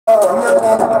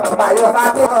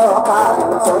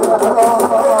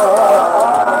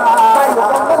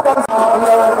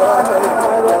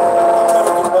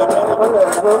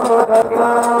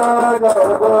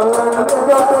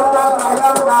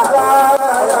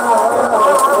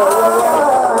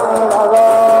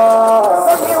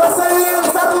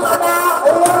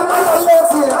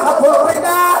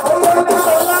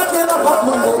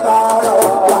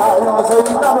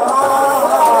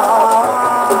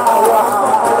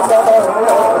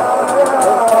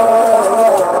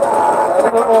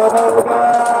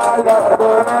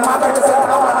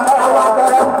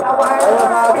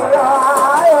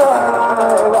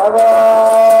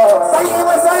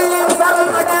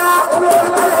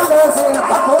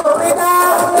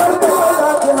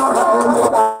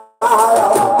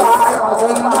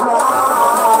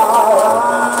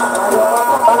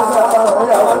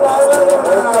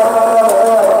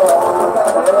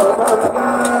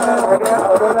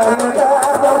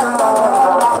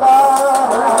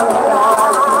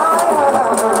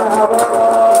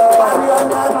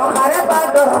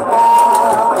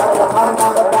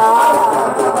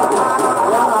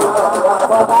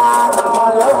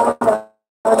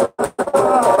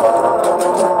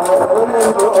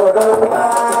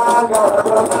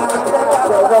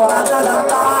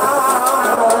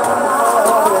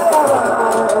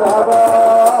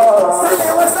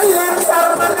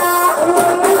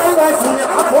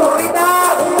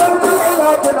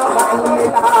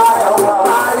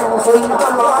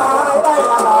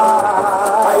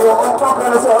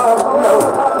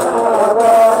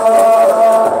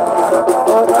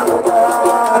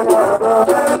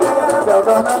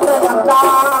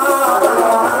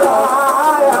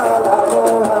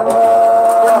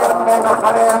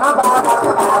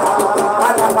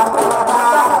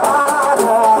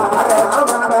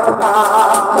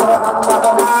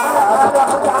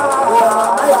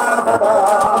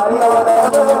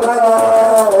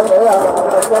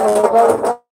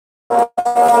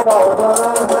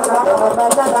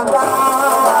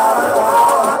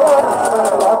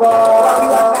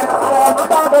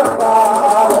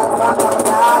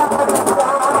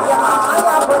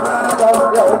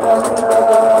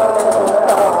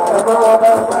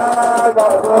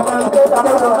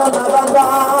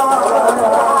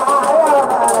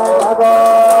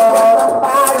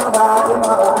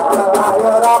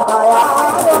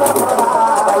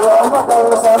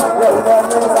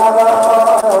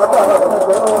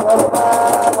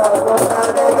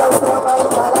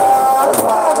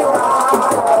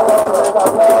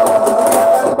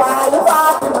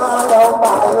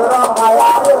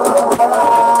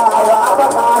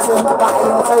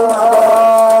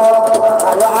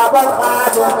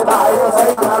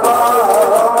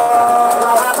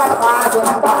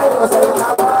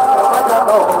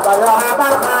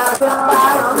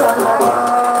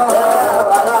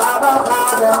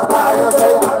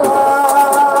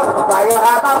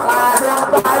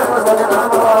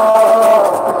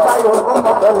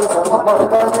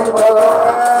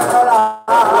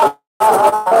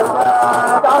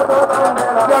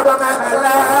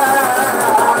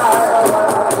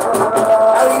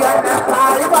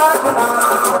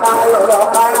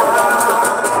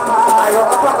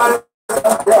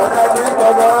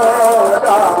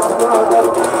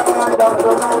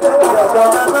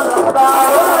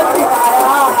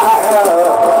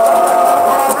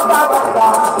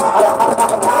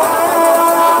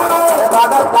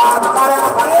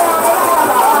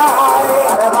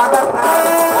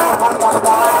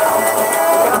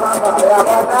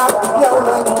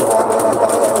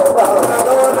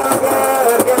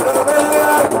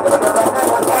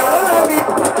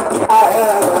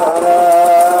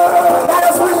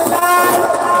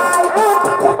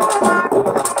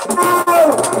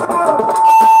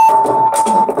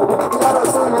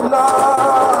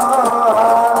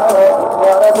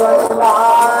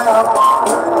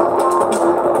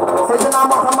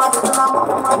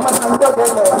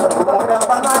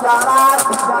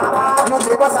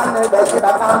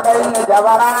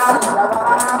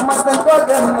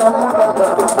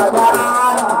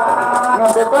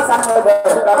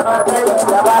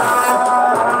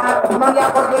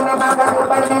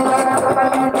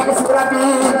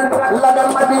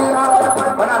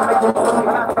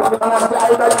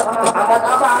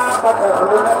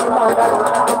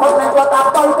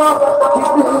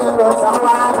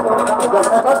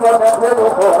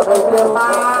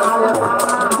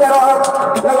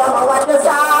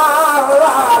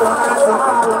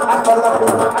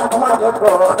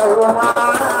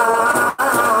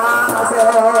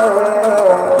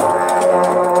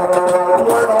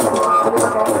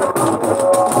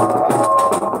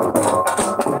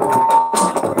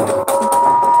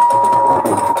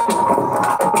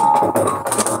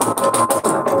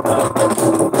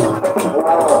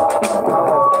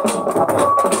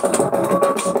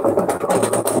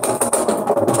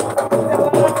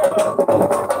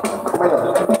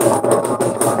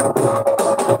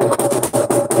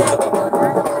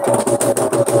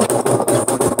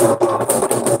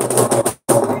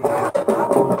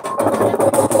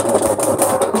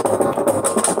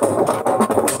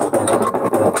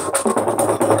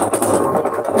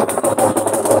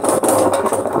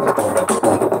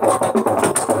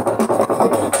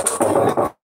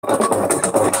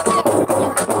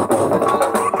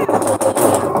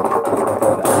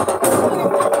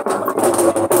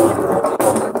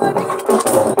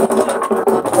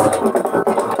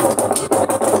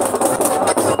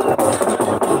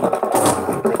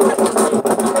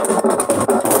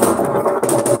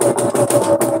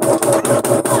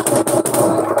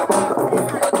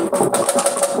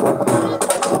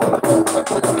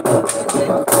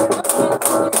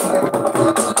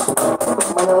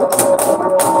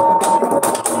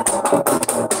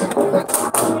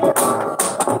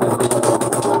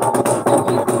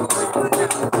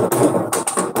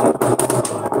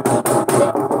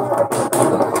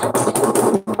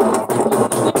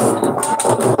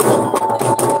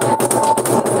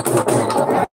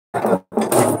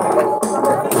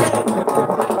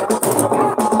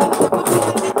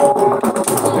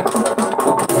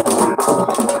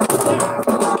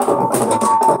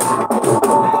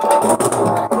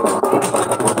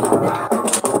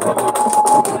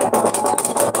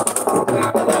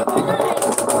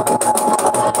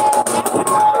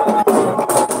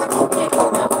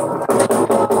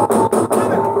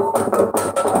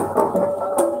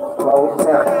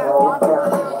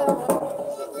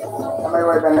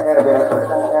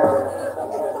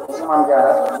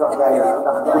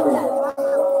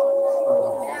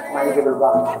maa ngi déglu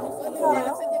baax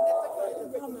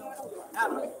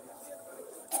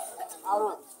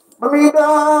ba muy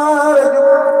door a jub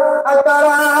ak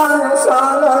daraan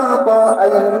solal ko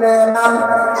ay leenam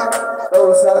daw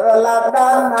sarala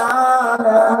danaan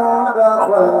mu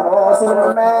doxal moosul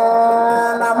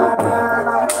meenam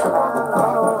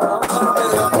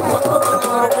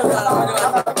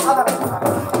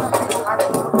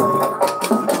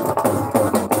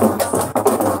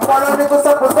mbooloo ni ko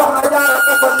sopp soxna Jaara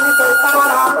ko ko ni koy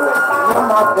taara ñu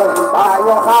màggal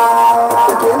baayu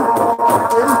Xaadim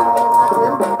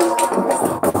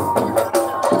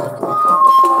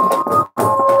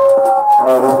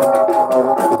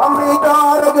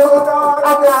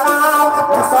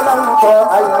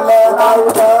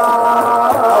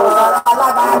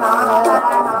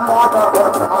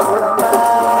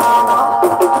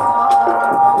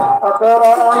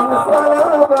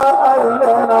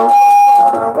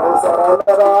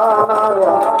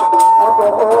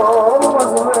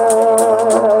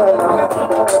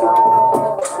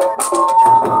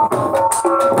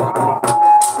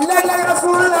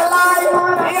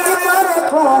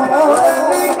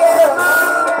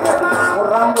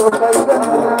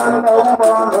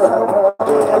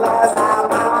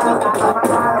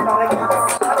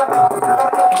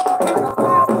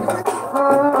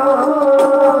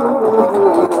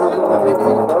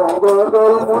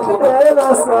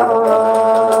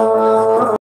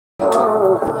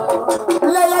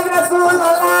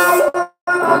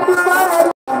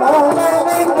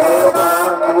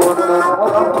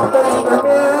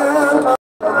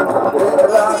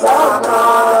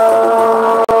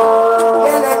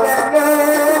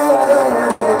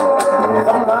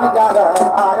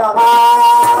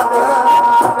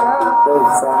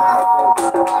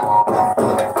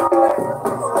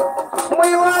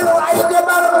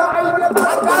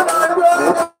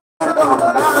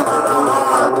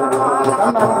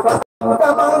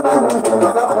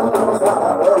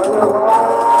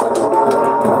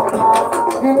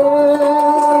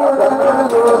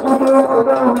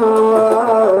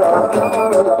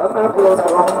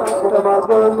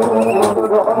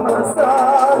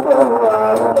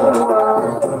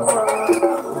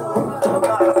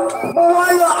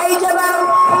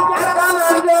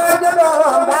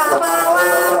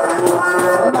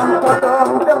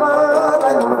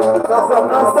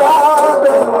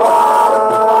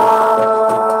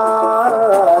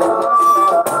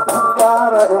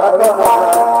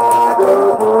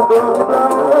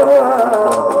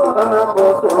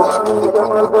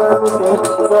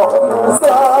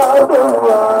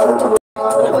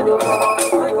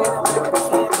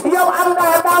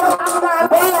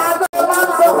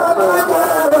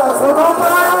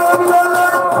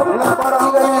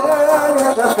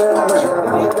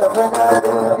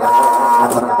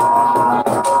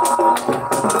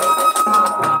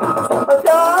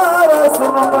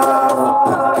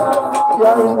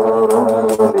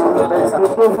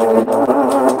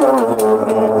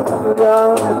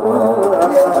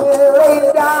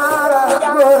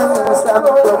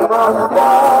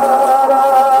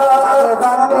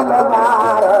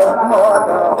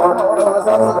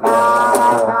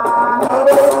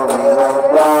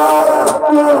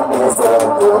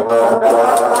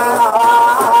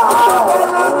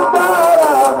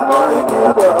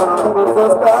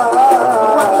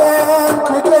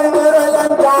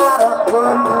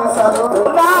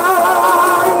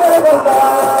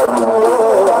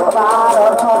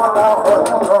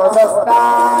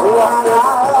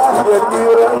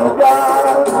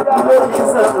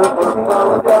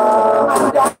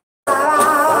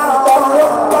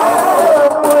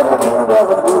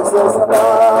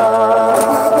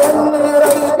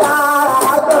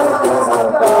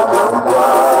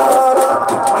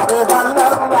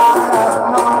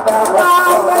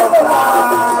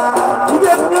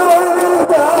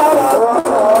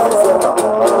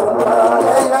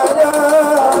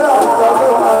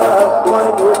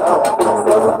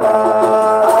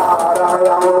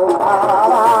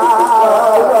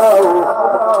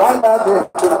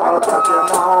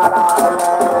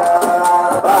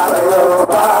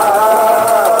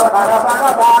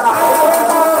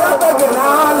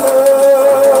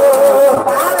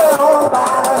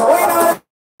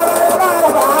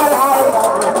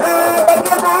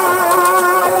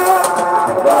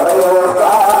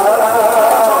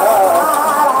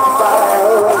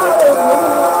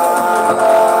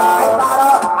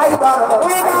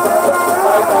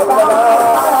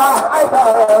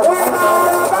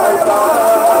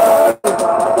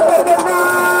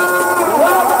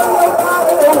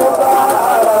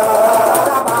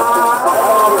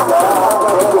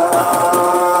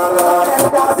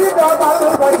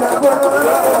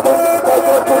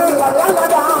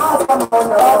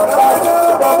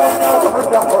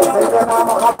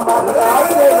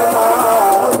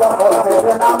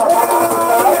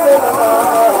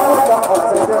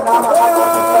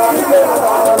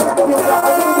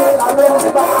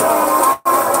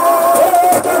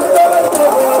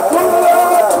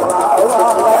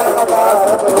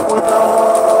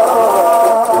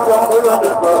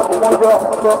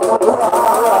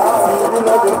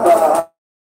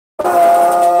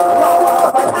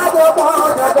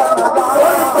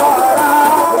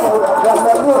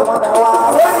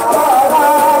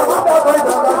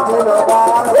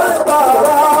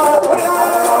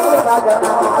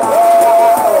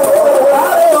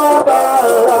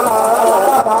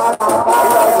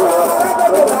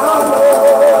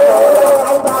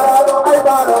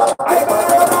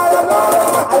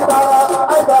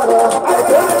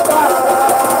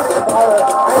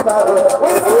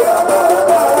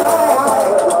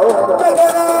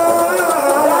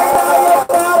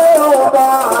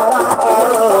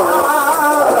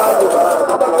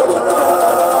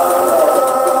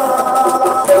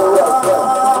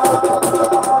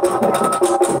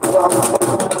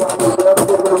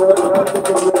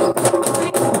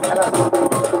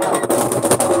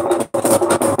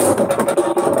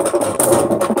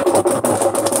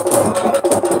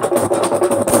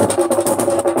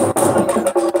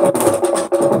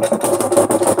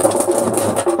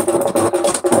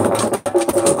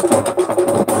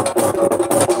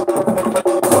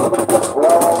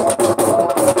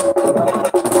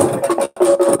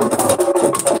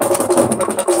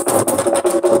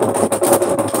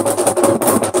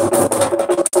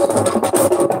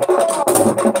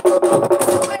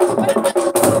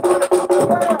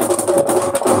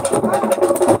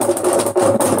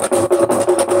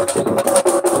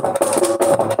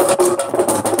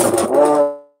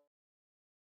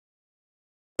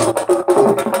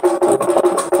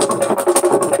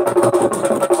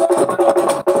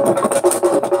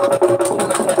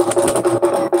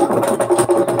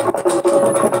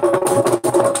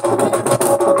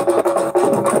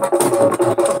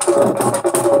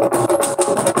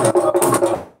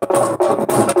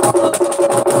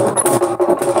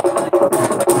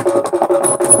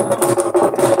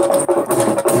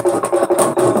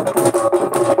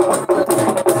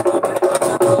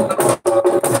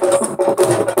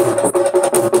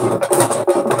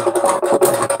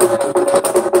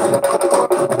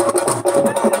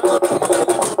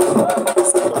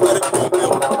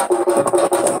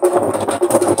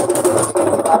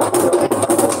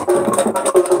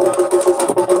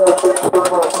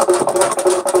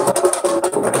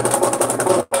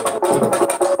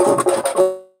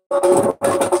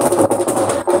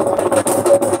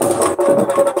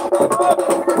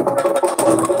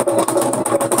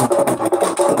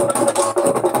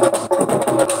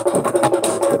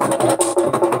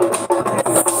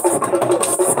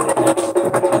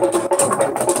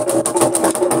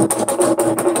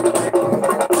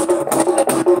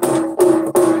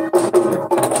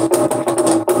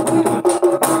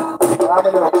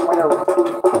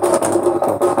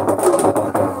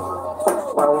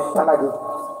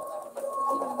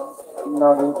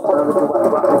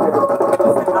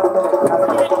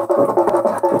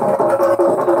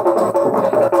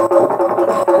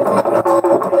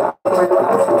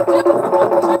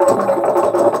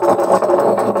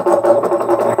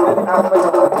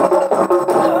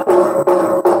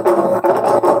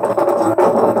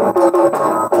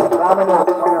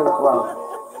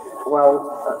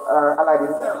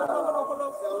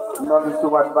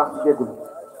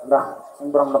ndax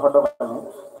suñu borom dafa dogal ne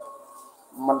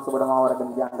man suba damaa war a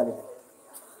dem jàngale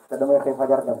te damay xëy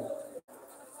fajar dem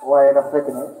waaye dafa fekk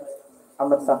ne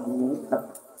Ahmed Sadbou nii nag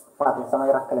Fatou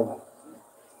samay rakk lañu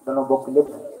dana bokk lépp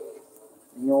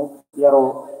ñu yaroo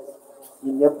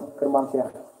ñun ñëpp kër maam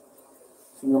Cheikh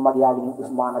suñu mag yaa ngi nii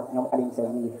Ousmane ak ñoom Alioune Sène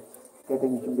ñu ngi teete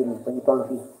ñu ci mbir mi ba ñu toll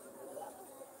fii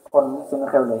kon suñu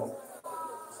xewlee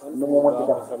nu mu mënti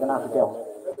def danaa fi teew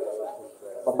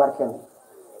ba barkeel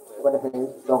bu ko defee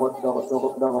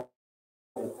doogo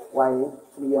waaye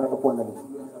suñu yéene ëppoon na li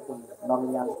noonu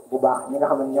ñaan bu baax ñi nga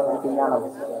xam ne ñoom lañ ci ñaanal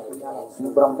suñu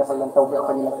borom defal leen taw bi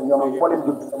fa ñu nekk ñoom moo leen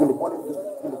julli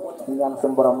ñu ñaan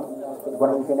suñu borom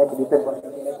gone yi fi nekk di tëj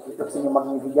ak suñu mag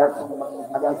ñi fi jàng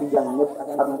ak am fi jàng ñëpp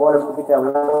ak mboolem ku fi teew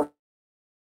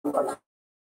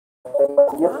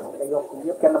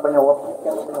ñëpp kenn bañ a wopp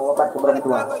barke borom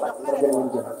Tuubaa jërë ngeen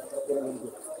jëf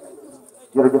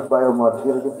jërëjëf Baye Omar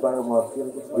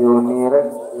yow nii rek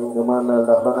nga mën na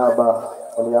ndax da ngaa baax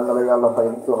kon yàlla la yàlla fay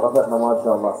ci rafet na macha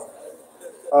allah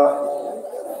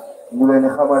ñu leen di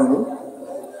xamal ni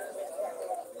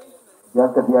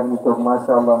jànkat yaa ngi toog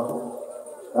macha allah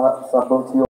sax doom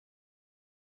si yow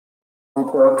ngi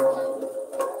toog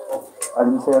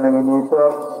Alioune Sène a ngi nii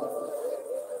toog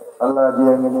Allah ji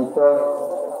a ngi nii toog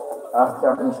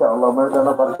Thiam incha allah mooy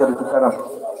dana barkeel ci kanam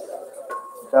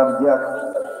Thiam Diak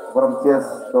borom Thiès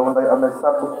doomu nday Ahmed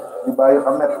Sadbou di bàyyi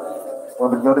Ahmed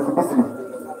moom it ñëw na ci bis bi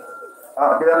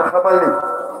di leen xamal ni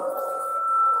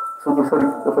suñu sëriñ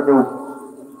dafa ñëw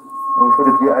muy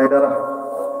sëriñ bi ay dara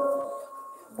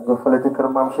mu nga fële ci kër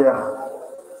maam Cheikh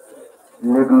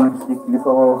léegi ci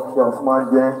kilifa Cheikh Ousmane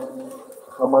Dieng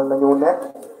xamal nañu ne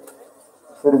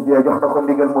sëriñ bi jox na ko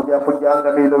ndigal mu jàpp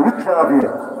jàngami le 8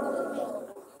 janvier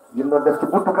ñu doon def ci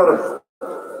buntu kër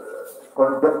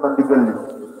kon jot na ndigal li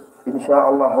insha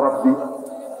allahu rabbi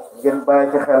ngeen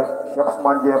bàyyi ci xel Cheikh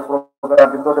Ousmane Dieng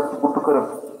programme bi doon def ci buntu këram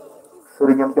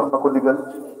sëriñam jox na ko ndigal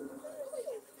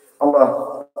allah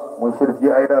mooy sëriñ ji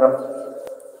ay dara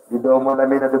di doomu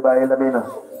Lamina di bàyyi Lamina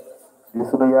di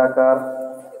sunu yaakaar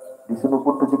di sunu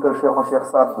buntu ci kër Cheikh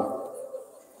Sadbou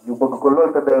ñu bëgg ko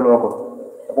lool te doyloo ko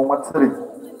mu mat sëriñ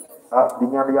di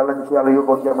ñaan yàlla ñu ci yàlla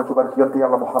yóbboo jàmm ci barki yonent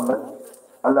yàlla Muhammad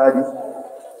alaaji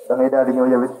da ngay daal di ñëw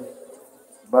yewit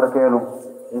barkeelu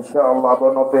insha allah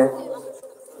ba noppee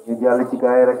ñu jàll ci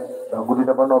gaay rek ndax guddi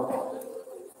na ba noppi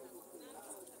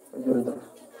jërëjëf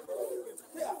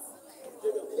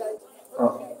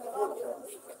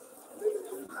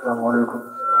asalaamaaleykum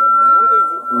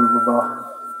bu baax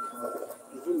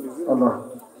allah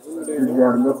di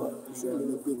jaar ñëpp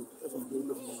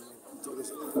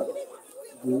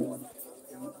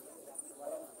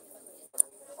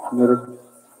ñu rek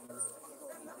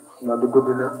naa di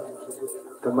guddi na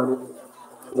te man it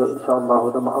insha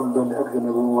allahu dama am benn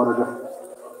examen bu mu war a def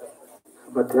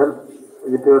ba teel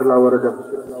 8 heures laa war a dem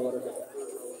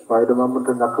waaye dama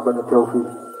mënta ñàkk bañ a teew fii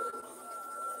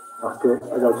ndaxte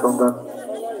Adja Thiongane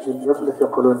ñun ñëpp la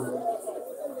seqaloon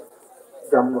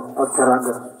jàmm ak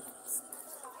teranga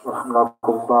wax xam naa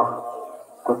ko bu baax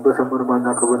kon bésam mënuma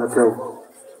ñàkk bañ a teew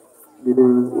di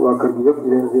nuyu waa kër gi yëpp di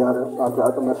leen ziyaare Adja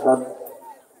ak Ahmed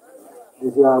di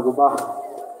ziyaare bu baax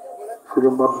suñu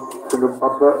mbokk suñu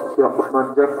papa Cheikh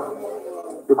Ousmane Dieng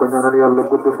di ko ñaanal yàlla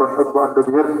gudd fan ak bu ànd ak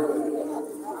wér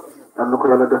yal na ko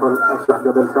yàlla defal ak Cheikh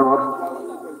Jabel Samar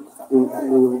di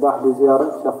nuyu bu baax di ziyaare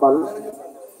Cheikh Fall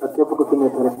ak képp ku fi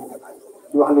nekk rek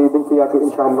di wax ni dañ fi yàgg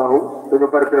incha allahu dañu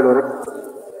barkeeloo rek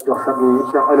jox sang yi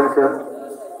Cheikh Alioune Sène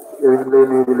yow ñu lay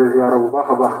nuyu di la ziyaara bu baax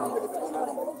a baax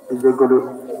di jéggalu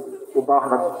bu baax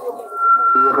nag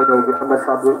di yéex a ñëw bi Ahmed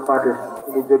Sadbou Faté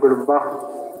ñu jéggalu bu baax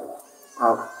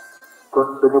waaw kon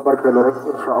dañu barkeeloo rek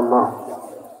incha allah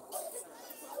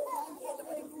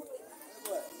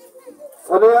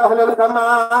sali ahlal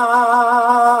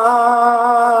kamaal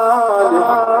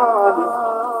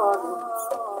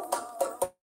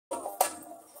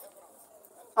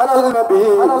على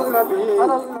النبي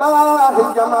الله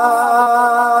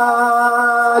الجمال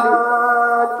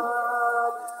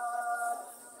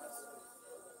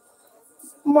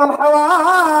من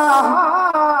حواه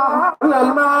على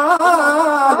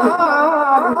المال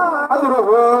قدره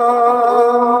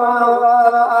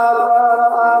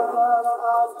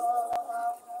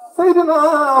سيدنا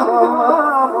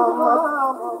محمد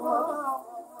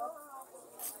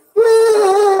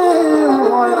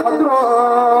قدره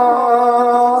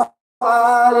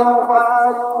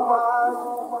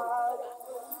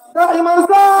دائما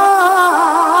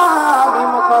سامي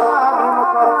مكرم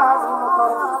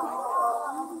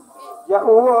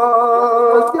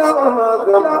يأوز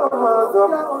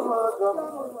يأمزم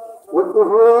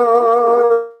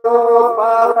والدهور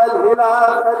فاق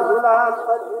الهلال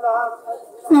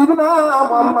سيدنا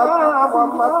محمد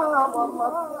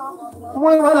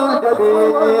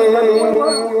والجديد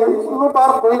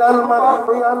نبرق المرء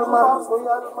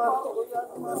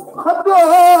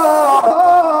خدوه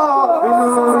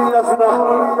بنور يصدح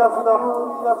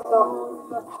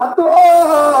حدوه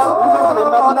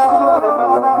بنور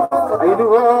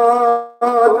عينه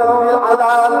تنبي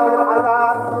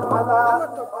العلال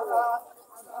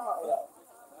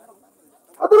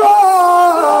أدرى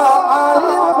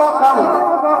علي فخم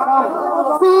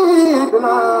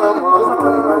سيدنا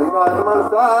محمد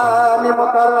المرسال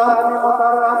مكرم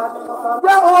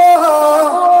يا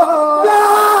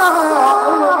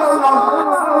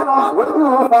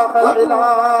وفاق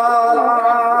العلال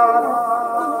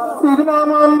سيدنا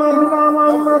محمد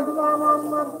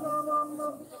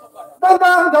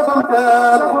دندان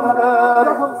دفمتان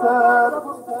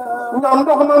نعم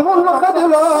دخم من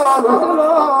خدلال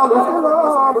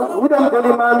ودم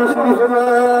كلمة مشرف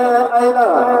أيلا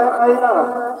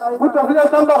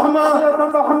وتفلت دخمة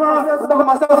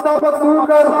سوف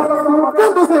سوكر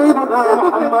كنت سيدنا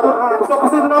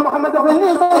محمد فيني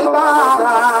سيدنا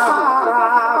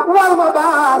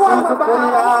والمباسم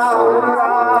سكريا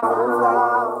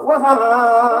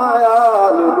وسمايا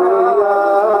لدنيا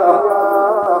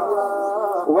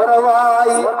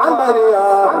ورواي عن بريا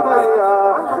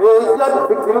خيجت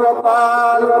فكر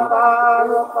وطال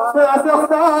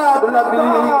سنسخصاد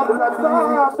لبي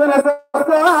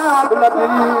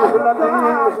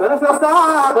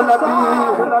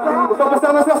وصف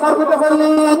سنسخصاد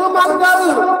بتفلين ومنقل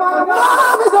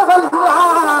بسخل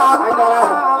فيها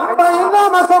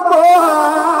بينما صبوها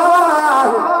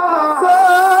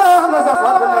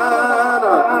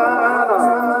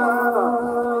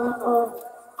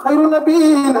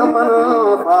نبينا من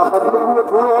فاقت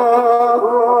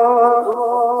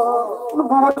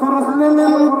نبوة رسل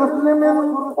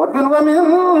ودل ومن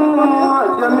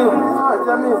جميع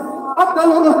أفضل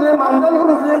رسل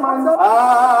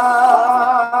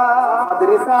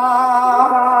أدرسا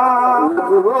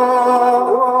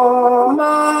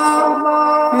ما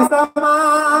في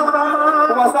سماء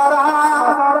وسرع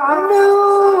من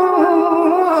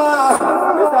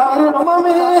بسائر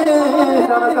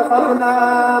تسلنا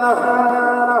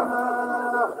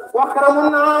واكرم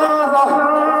الناس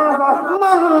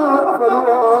من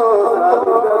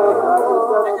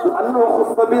انه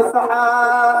خص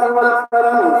بالسحاء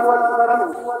والكرم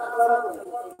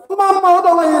ما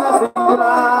موضوعين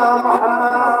سيدنا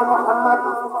محمد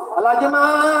على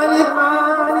جمال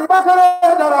بكر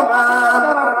درمان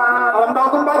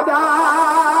أمدكم بجا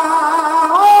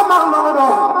ما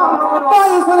موضوع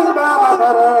باي سيدنا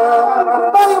بكر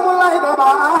باي مولاي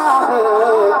دباه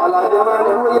على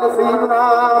جمال سيدنا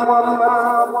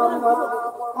محمد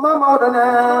ما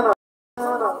موضوعنا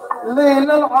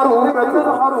ليل العروبة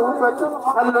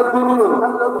حل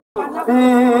الدرور في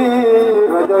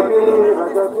رجب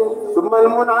ثم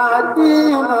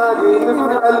المنعدي ينادي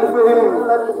مثل ألفهم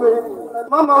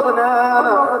ما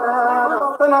موضنانا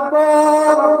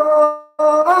تنبور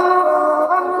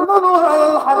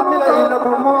نظر الحرب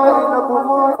ليلكم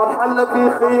قد حل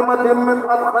في خيمة من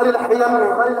أدخل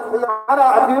الحيم على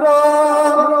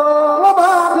اعتراف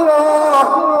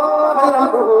وباعتراف خير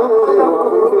البهور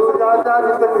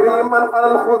تكريما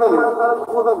على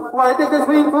الخضم ويدك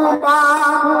سيفوبا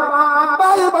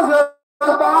باي بشر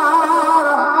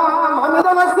محمد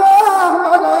مساح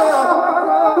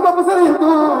كتب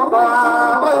سيفوبا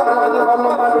باي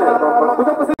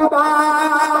كتب سيفوبا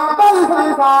باي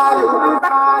سيفاري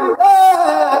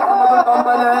احمد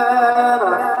الضمبلان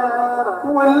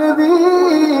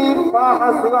والذي فاح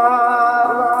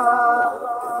الصغار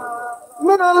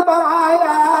من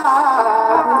البرايا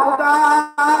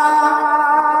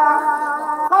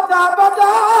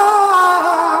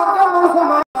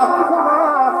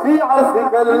في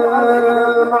عصرك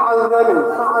المعظم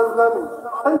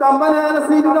عندما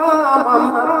سيدنا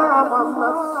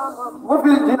محمد وفي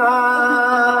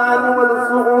الجنان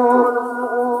والصغور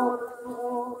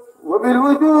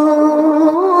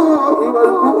وبالوجوه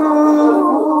والكؤوس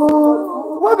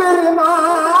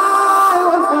وبالرماء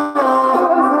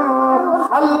والسرور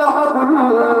حلق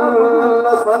كل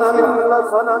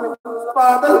صنم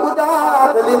بعد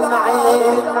الهدى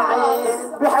للنعيم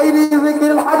بحيث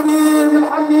ذكر الحكيم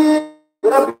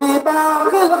ربي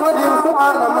باقي القديم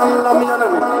سبحان من لم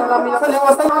ينم صل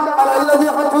وسلم على الذي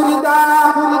قد ولد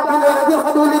الذي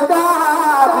قد ولد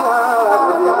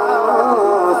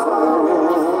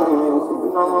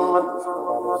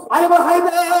علم الخير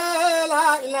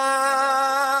لا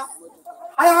اله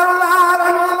حيا الله لا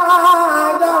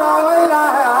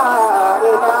اله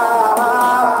الا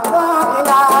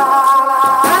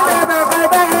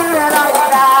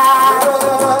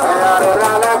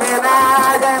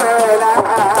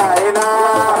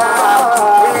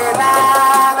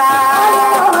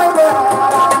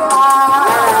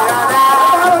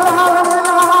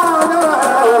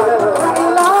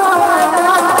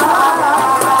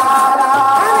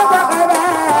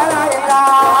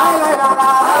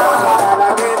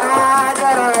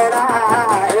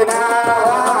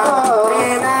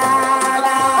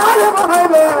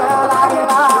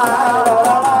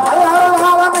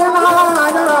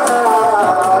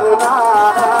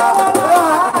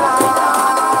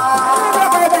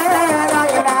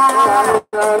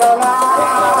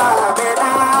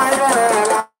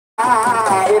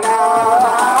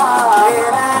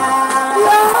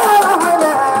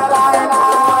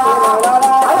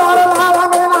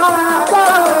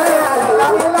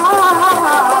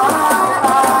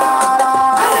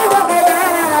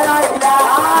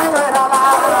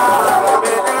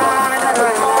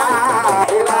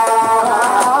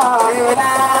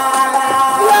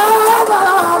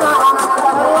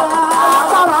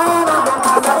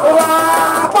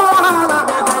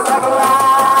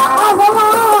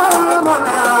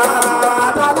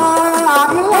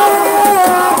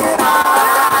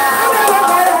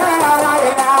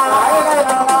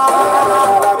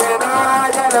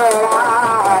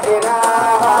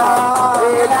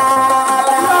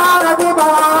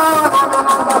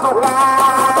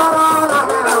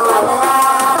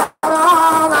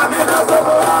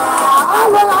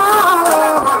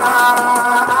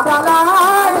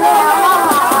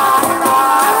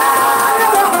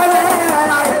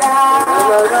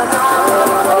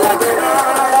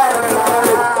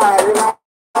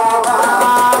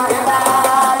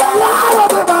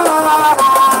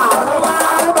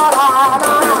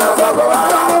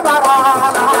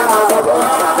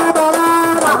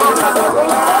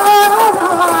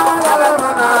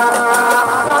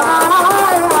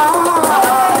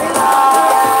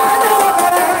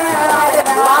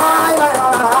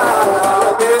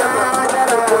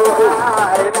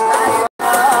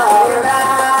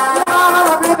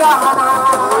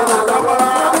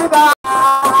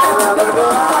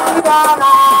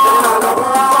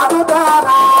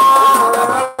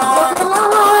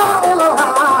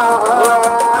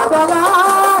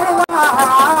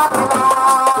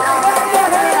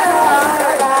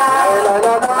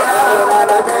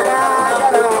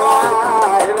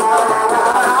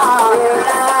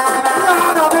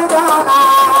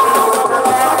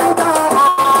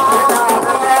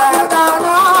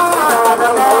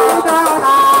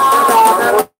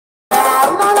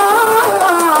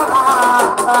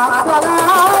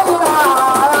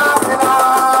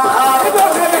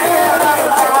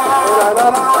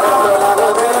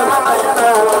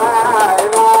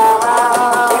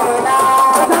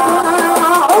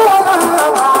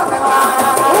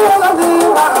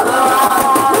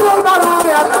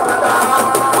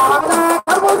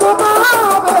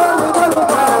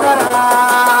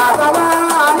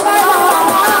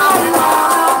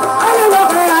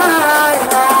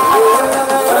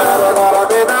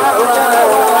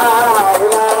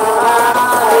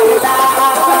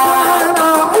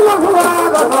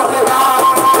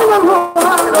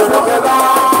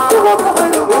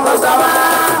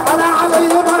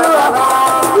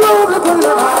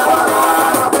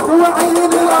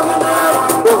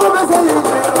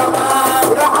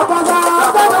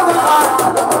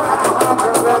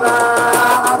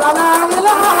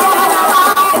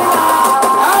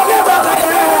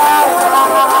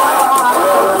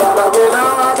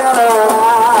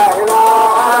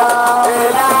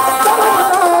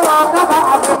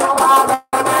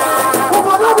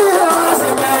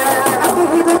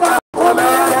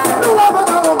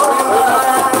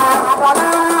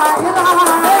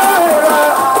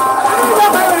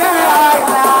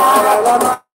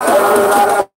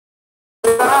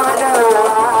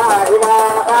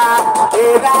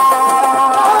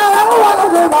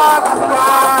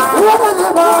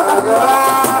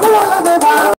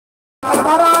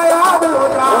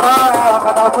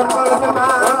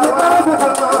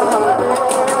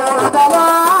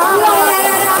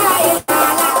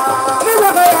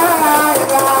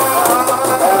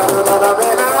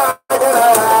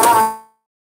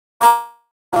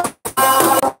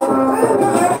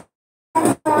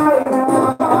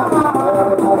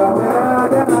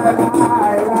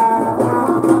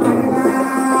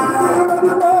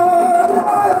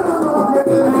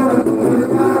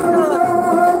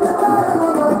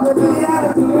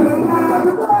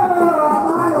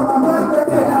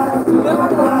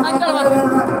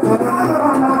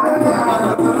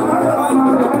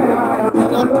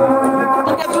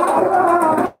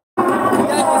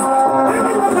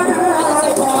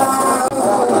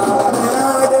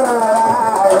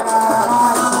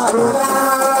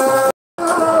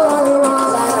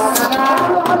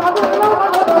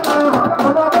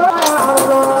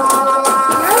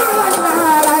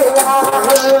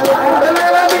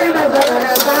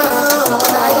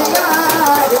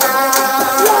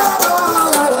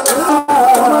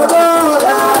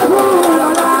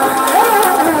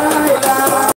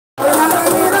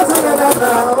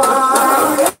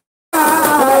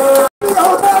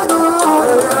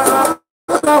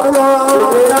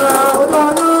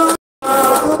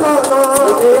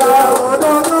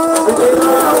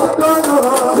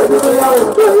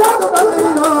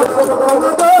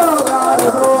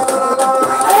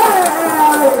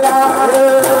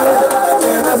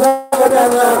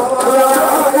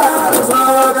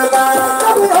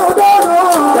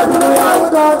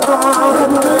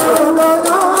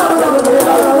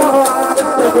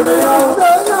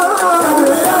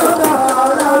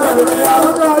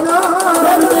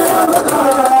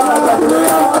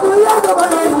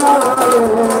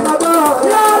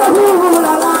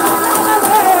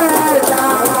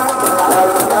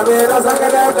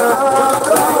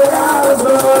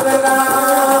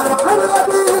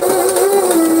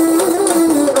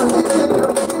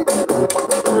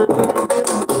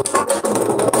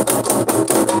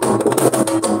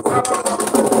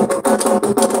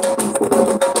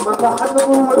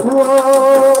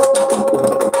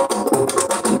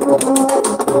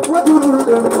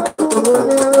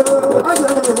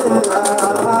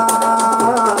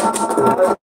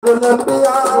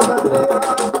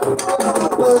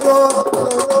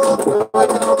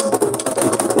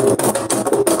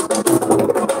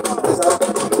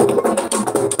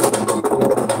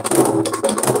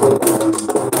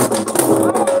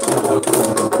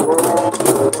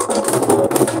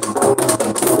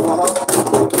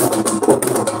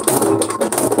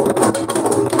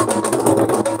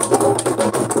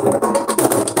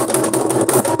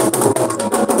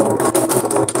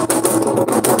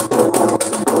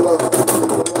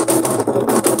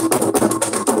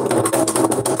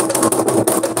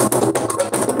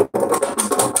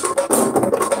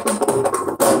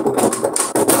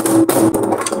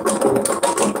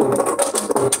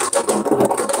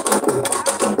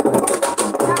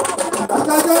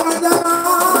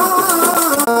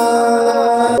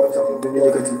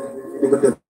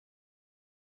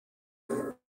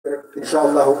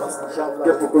inshallah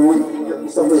képp kuy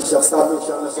soxla Cheikh Sadbou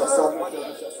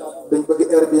dañ bëgg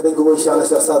air bi dañ ko woy inshallah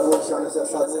Cheikh Sadbou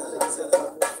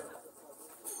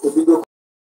te bindoo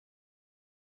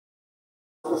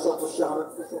ko sopp Cheikh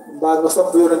mbaa nga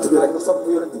sopp yonent bi rek nga sopp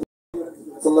yonent bi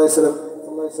sallallahu alayhi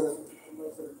wasallam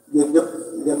yéen ñëpp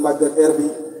ngeen màggal air bi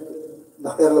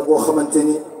ndax air la boo xamante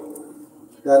ni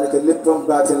daanaka léppam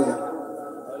baatin la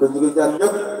kon ñu ngi ñaan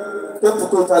ñëpp képp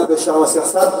kuy taalibe Cheikh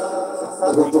Sadbou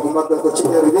dafa jóg màggal ko ci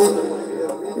air bi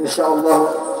insha allah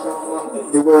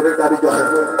di koy rek daal di joxe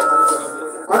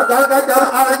kon daga jar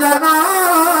arjana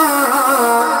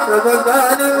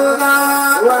tabadalillah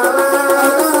wa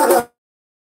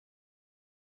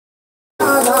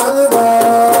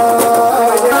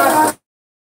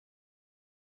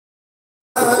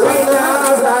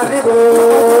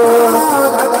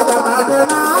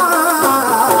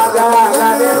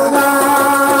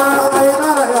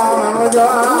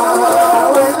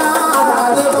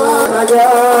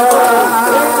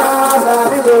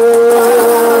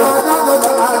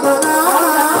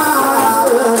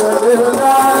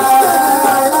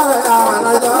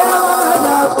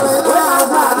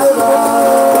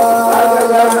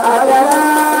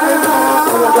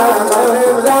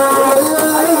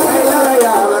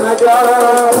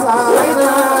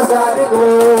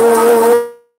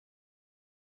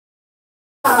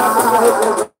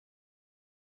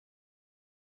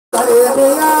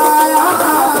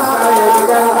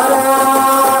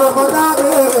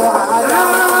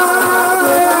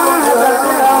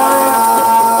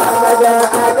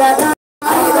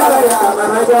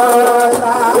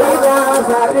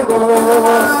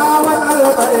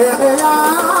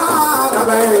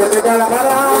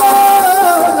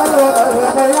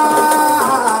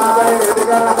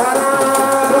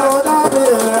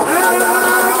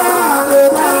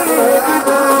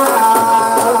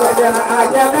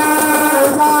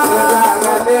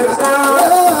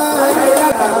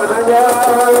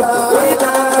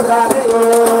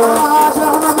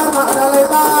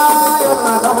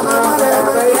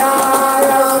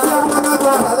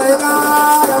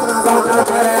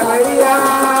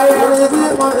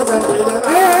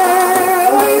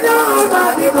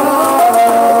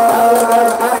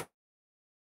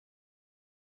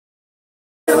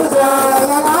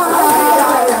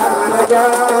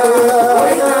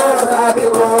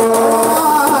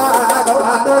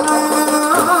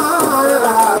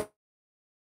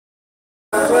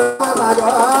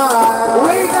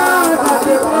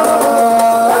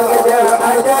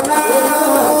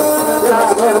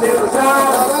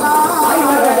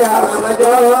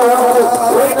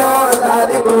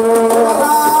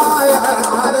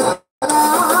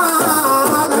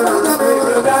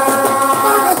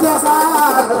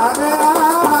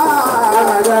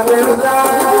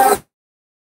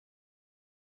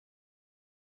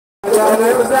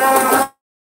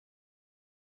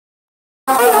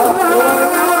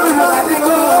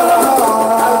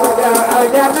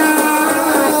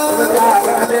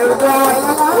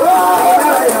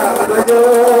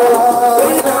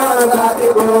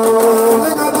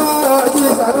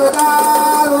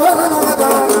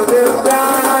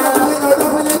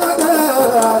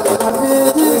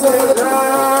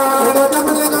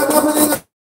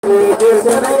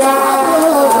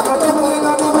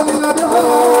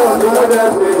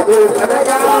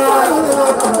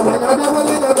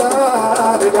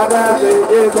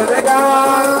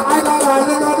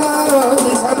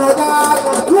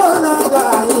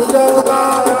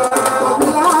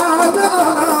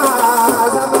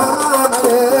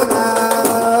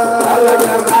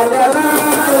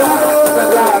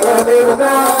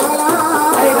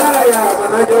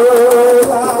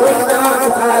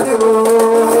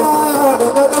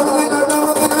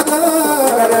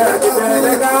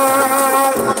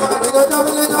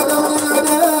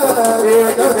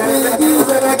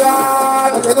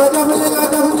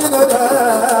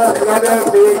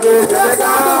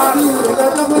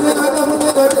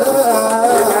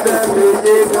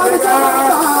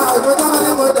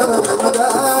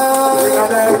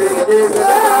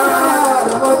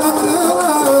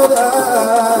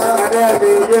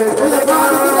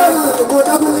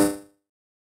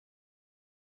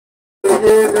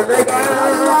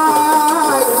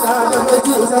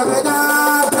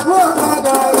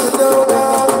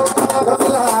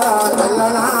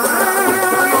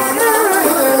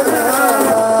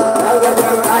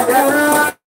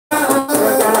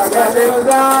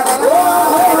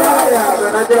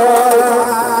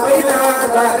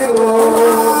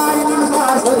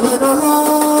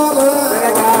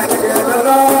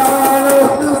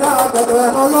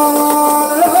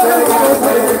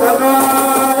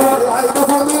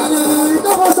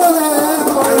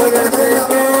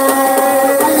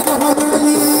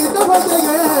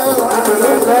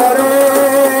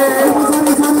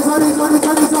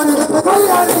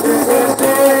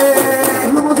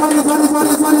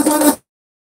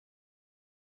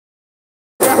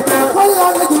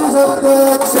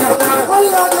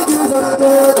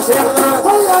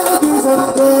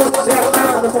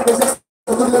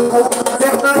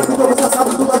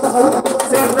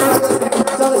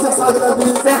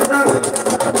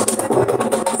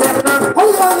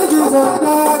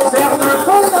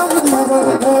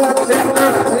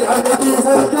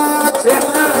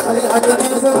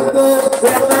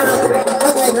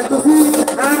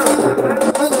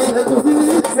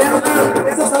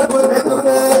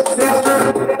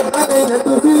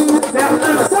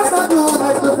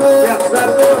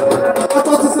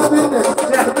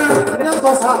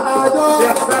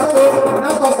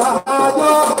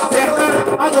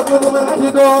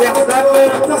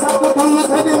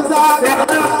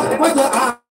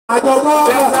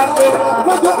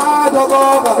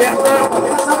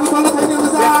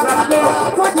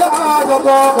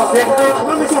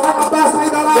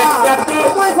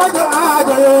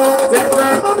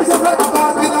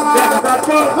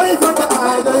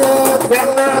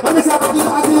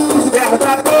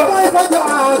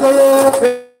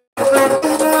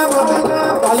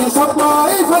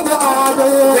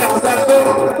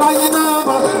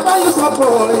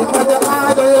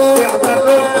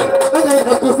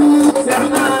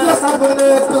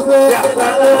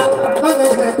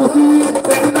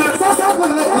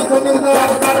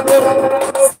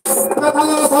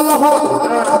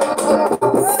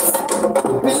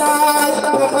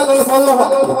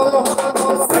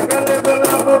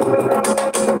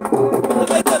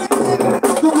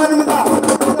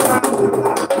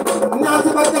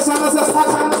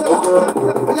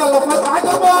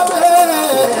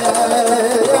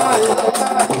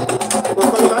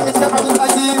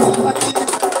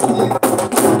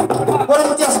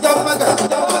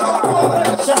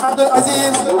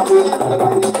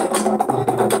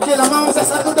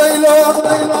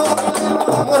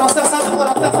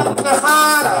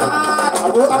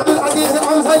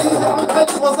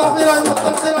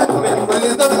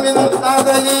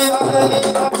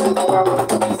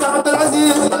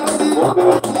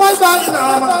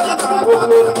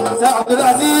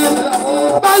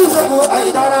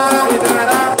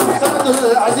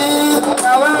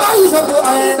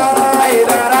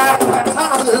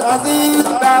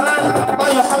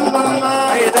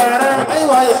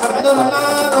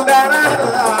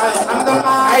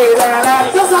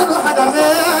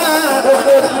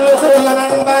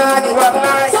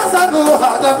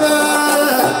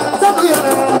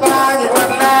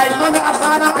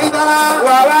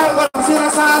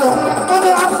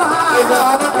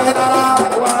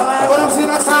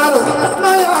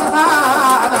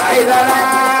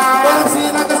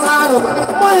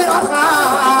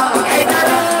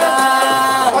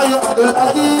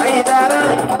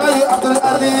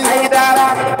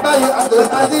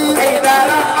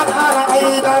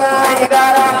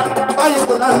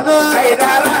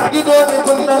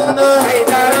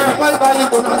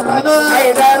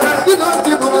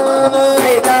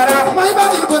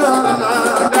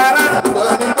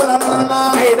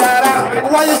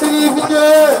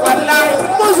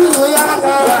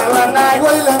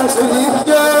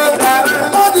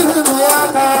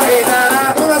Why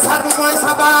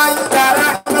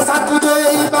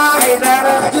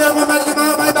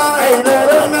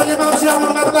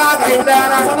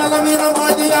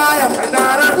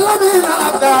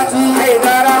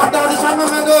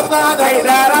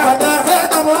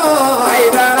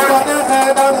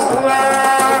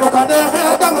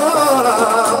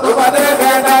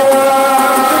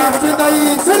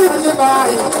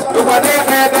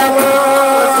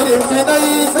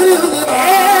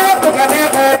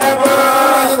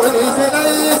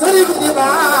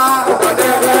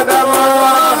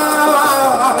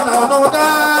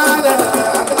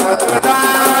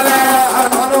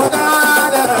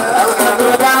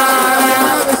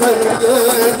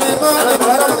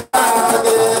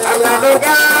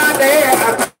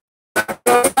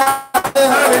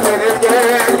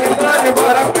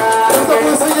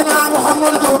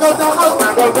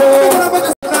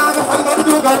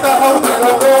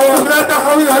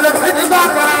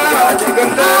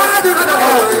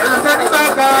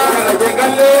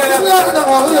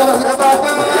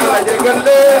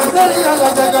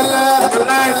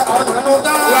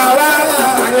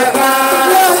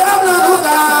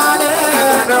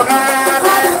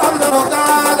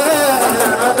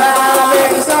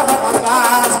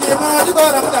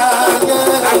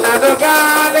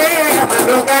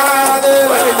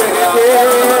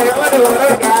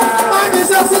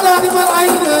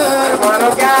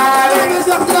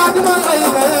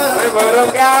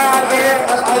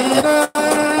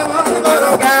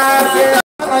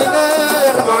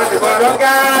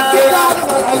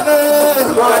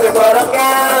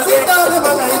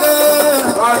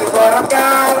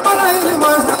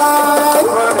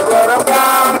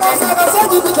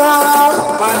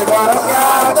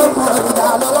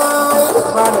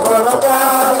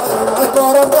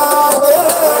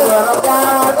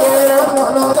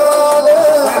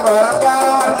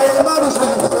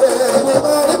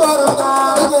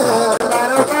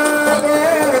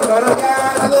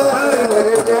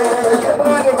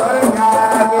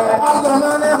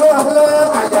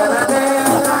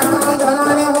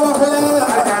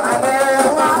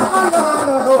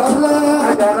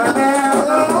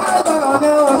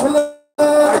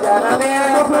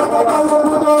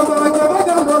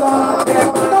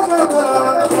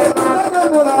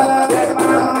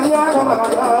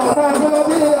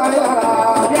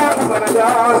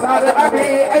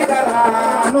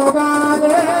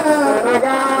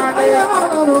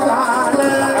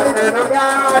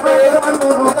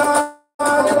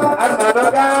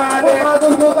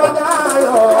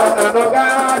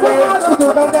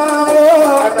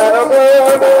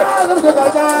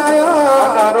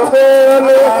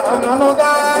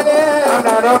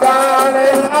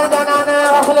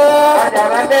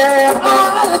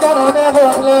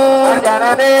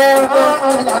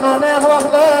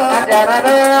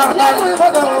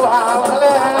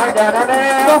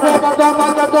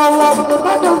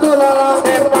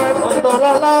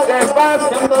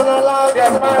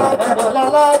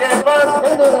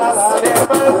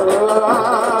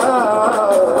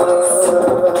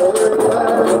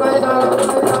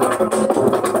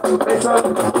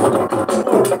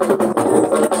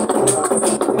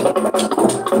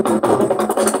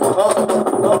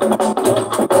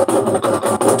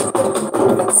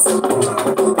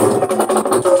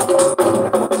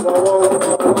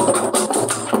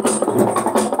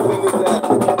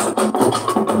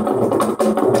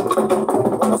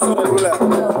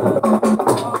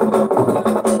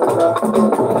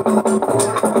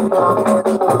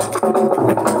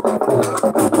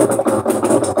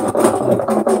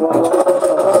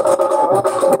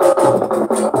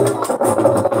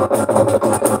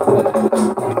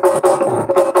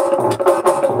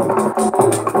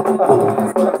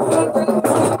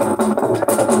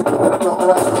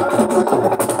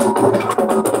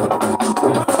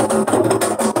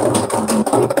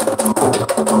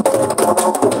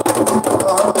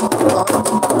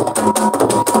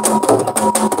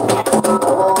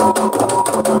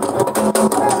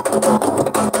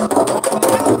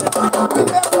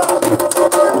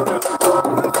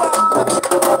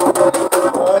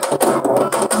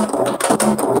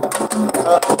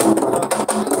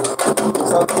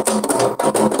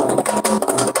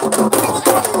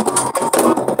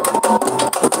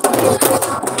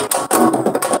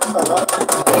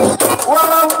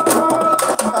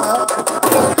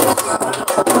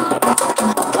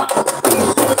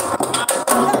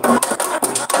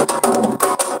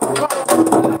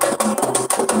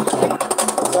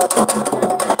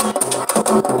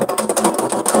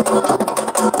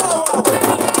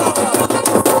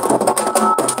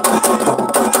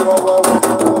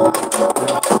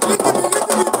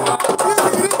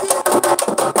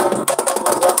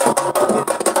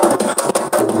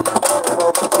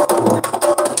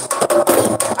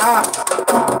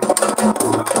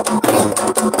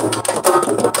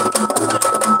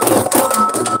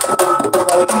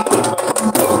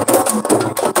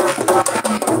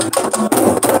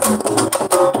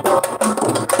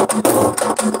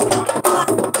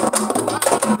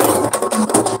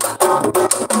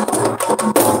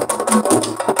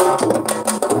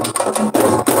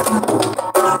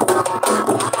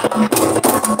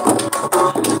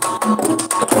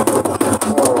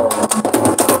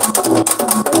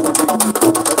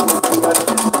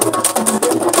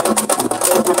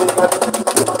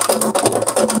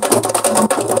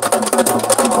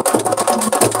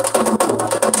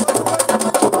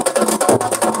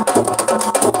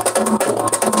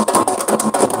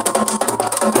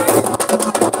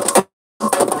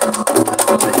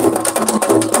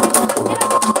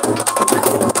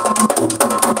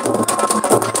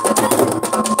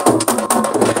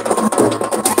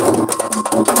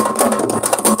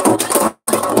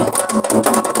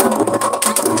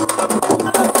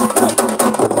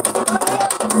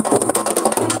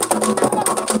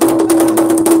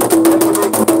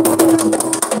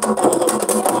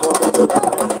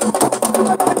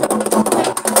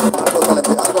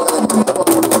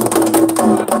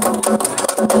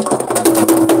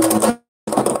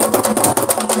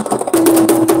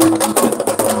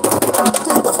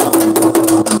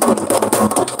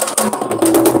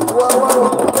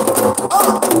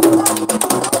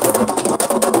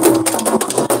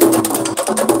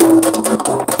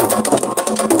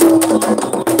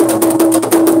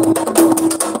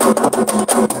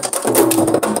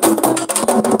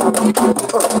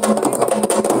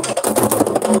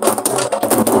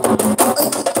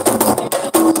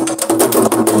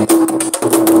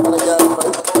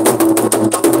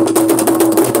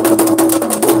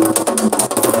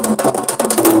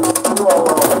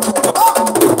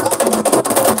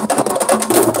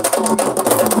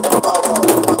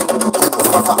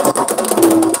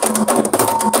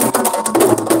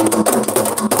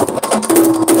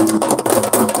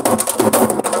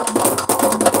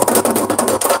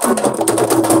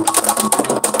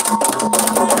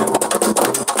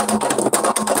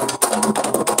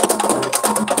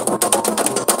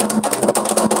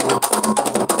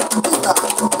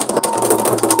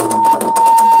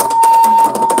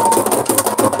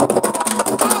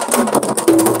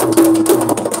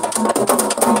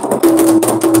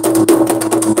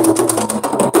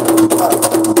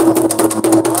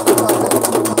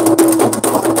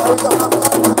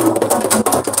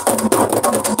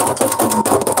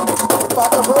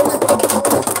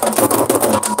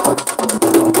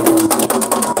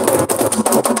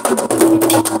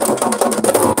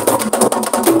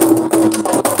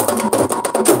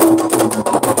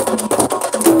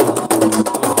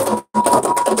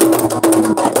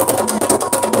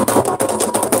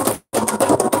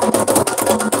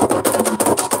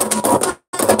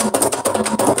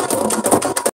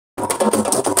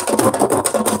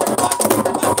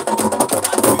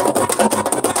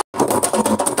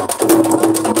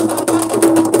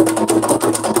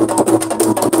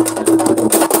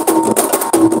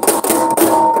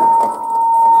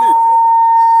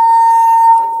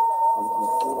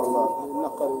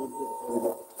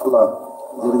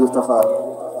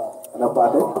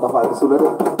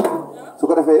su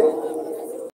ko defee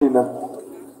na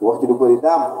wax ci du bëri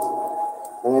daam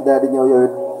da ngay daal di ñëw yow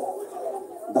it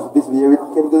ndax bis bi yow it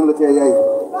kenn gënu la tee yaay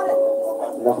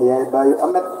ndax yaay bàyyi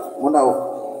Ahmed mu ndaw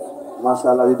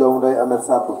macha allah di doomu day Ahmed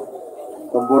Sadbou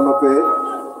kon boo noppee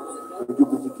ñu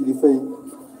jublu ci kilifa yi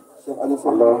Cheikh Aliou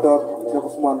Sow toog Cheikh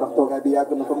Ousmane ndax toogaay bi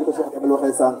yàgg na comme ni ko Cheikh Ahmed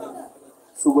waxee sànq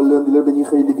suba leen di la dañuy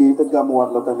xëy liggéey te gàmmuwaat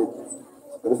la tamit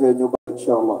su ko defee ñu baax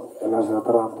incha allah.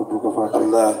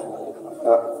 Allah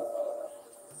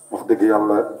wax dëgg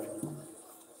yàlla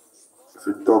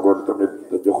suñ toogoon tamit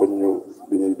te joxuñ ñu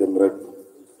bi ñuy dem rek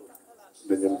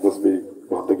dañu bés bi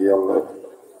wax dëgg yàlla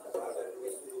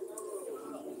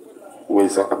woy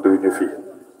sax andu ñu fi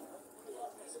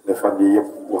ne fan yi yëpp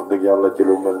wax dëgg yàlla ci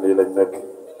lu mel nii lañ nekk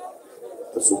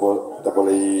te suba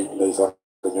tabala yi nday sax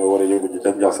dañoo war a yóbbu ci ca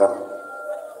Njaasaan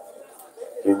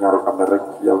ñu ñaaral am na rek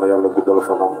yàlla yàlla guddal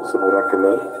fanam suñu rakk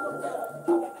la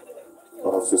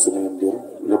waaw si suñuy mbir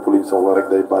lépp luñ soxla rek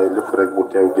day bàyyi lépp rek mu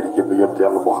teew ngir jëm yonent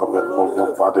yàlla moo xam ne moom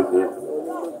ñoom faata ñi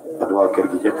ak waa kër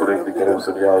gi ñëpp rek di gërëm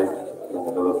suñu yaay ñoom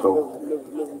ne la taw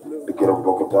di gërëm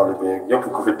mbokk taalibe yeeg ñëpp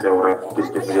ku fi teew rek ngir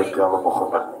jëm yonent yàlla moo xam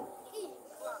ne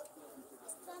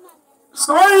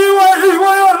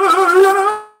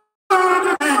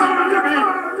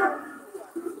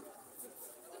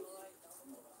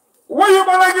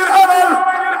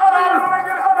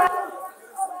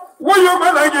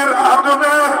ويملك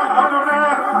عبدنا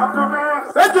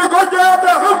سجك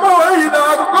جاتهم وإذا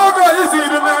قد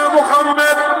يسيرنا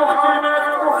محمد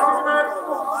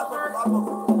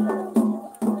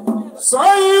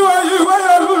صي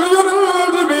ويلد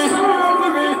به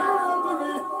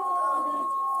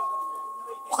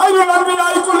خير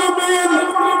الأنبياء كل مين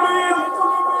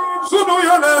سنو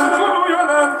ينن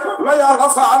لا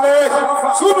يغص عليك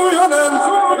سنو ينن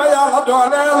لا يغض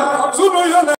عليك سنو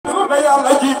ينن لا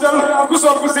يلا جيتل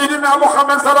كسر سيدنا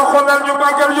محمد صلى الله عليه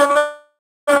وسلم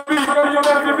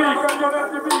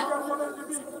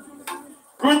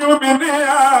Kunyu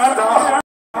biniyada,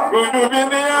 kunyu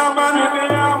biniyaman,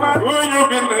 kunyu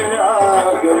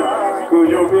biniyada,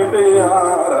 kunyu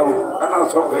biniyada. Ana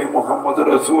sokai Muhammad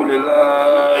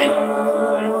Rasulullah.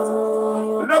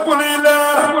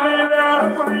 Nabulilah,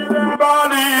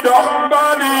 bali doh,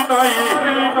 bali nai.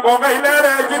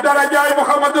 Mogailere kita rajai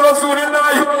Muhammad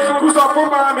Rasulullah. Kusapu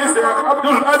mami Syekh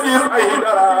Abdul Aziz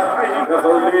Aidara.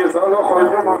 Nasalli salah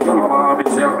khujum mami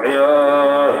Syekh Aidara.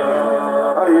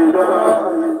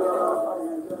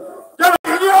 Ya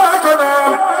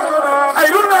kanam,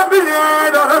 ayrul nabiya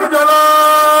dalam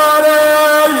jalan.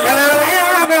 Ya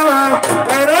kanam,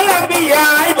 ayrul nabiya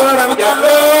dalam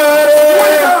jalan.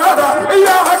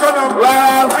 Ya kanam,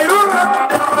 ayrul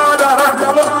nabiya dalam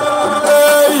jalan.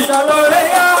 Jalan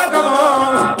ya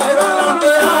kanam, ayrul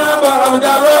nabiya dalam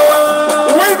jalan.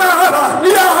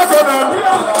 Ya kanam,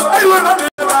 ayrul nabiya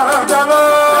dalam jalan.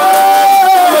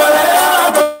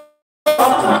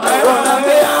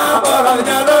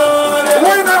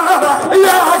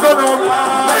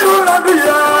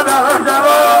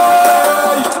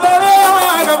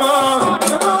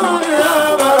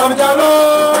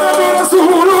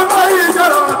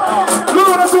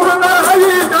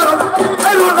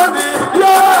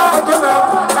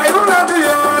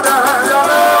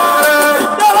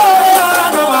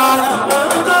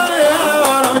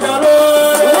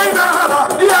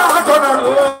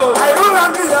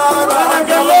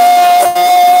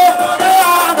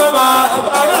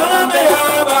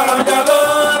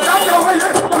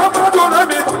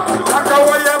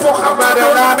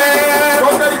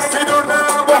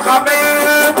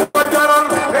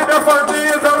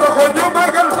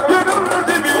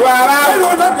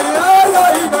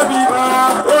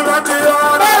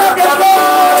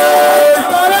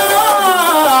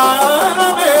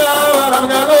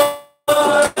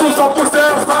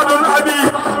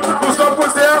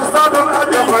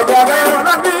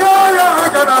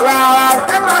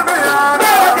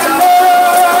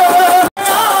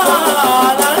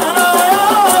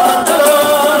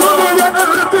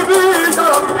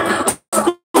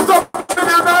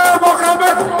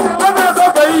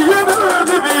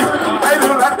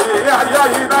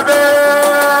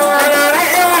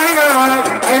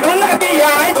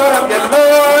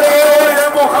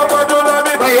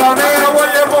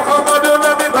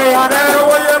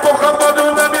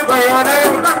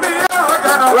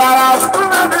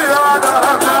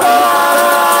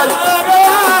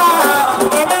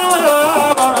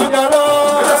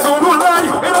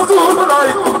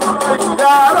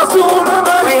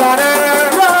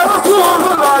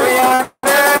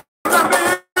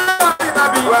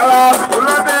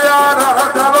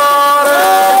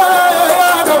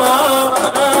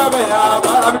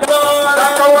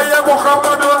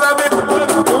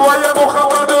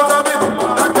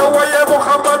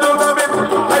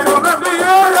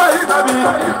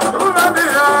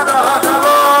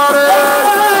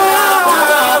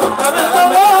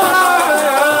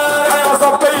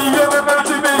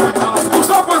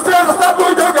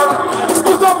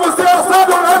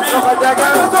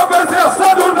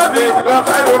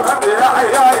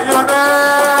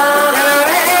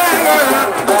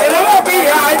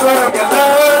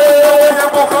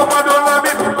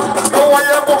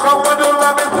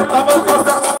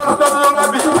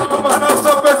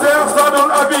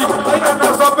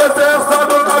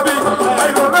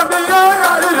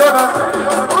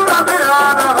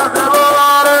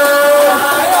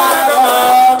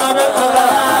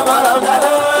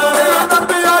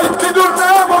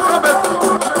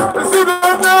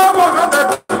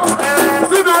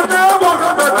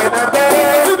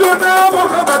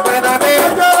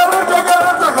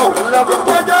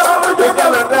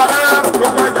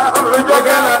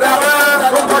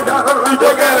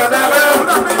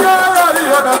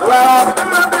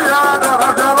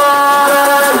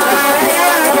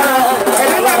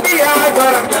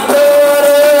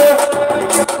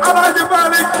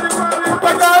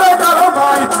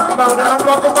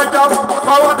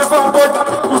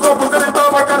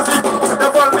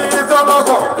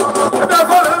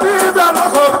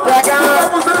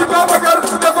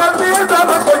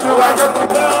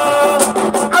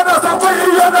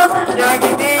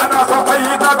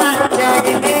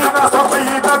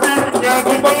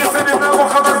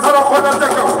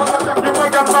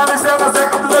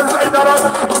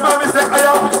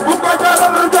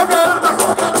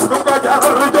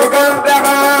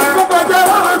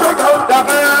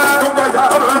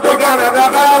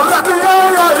 Tabala